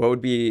 What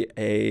would be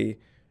a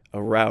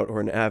route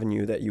or an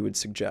avenue that you would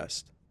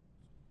suggest?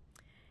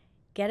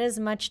 Get as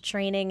much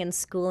training and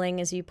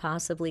schooling as you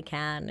possibly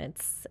can.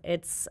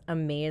 It's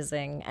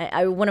amazing.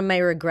 One of my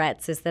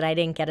regrets is that I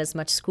didn't get as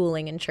much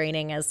schooling and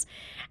training as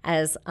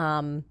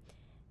I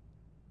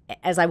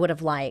would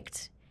have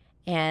liked.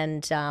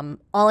 And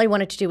all I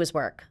wanted to do was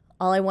work.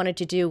 All I wanted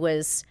to do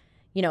was,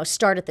 you know,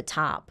 start at the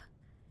top.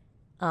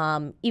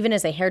 Even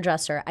as a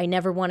hairdresser, I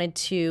never wanted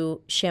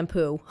to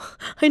shampoo.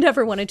 I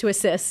never wanted to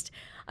assist.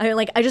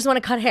 I just want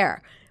to cut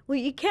hair. Well,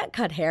 you can't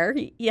cut hair.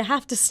 You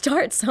have to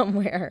start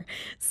somewhere.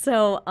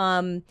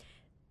 So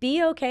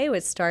be okay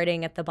with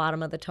starting at the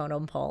bottom of the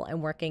totem pole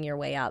and working your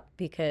way up,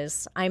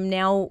 because I'm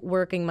now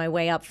working my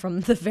way up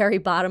from the very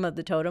bottom of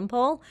the totem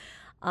pole.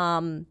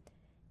 And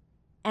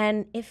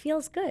it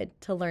feels good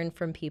to learn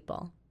from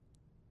people.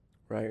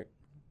 Right.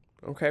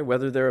 Okay,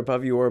 whether they're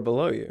above you or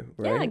below you,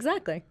 right? Yeah,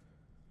 exactly.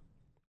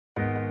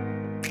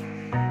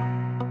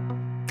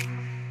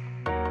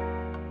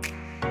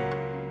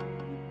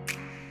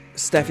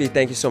 Steffi,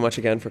 thank you so much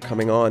again for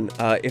coming on.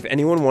 If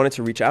anyone wanted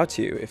to reach out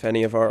to you, if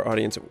any of our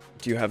audience,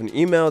 do you have an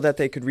email that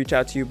they could reach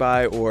out to you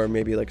by, or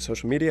maybe like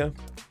social media?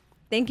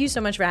 Thank you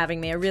so much for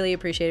having me. I really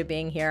appreciated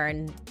being here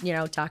and, you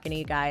know, talking to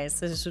you guys.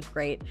 This was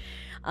great.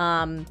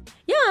 Yeah,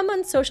 I'm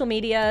on social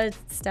media.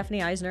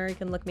 Stephanie Eisner. You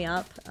can look me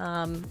up.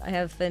 I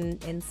have an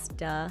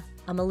Insta.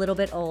 I'm a little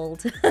bit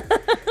old,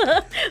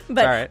 but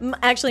right.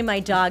 Actually,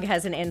 my dog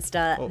has an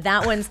Insta. Oh.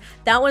 That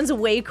one's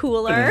way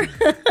cooler.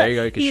 There you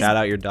go. You can shout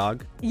out your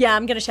dog. Yeah,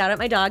 I'm gonna shout out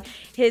my dog.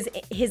 His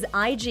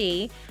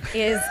IG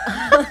is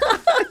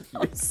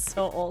I'm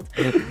so old.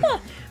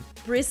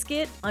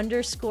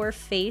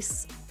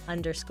 Brisket_face_.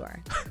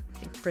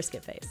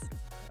 Brisket face.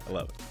 I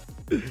love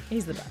it.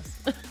 He's the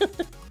best.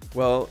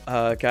 Well,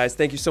 guys,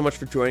 thank you so much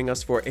for joining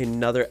us for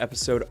another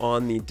episode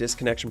on the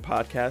Disconnection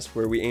Podcast,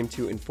 where we aim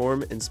to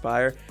inform,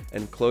 inspire,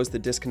 and close the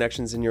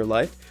disconnections in your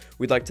life.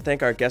 We'd like to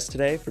thank our guest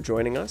today for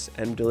joining us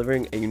and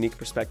delivering a unique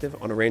perspective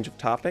on a range of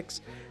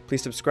topics.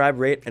 Please subscribe,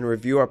 rate, and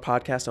review our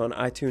podcast on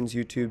iTunes,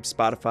 YouTube,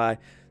 Spotify,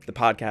 the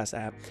podcast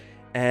app.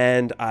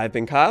 And I've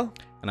been Kyle.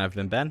 And I've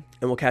been Ben.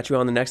 And we'll catch you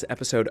on the next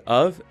episode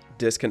of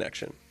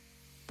Disconnection.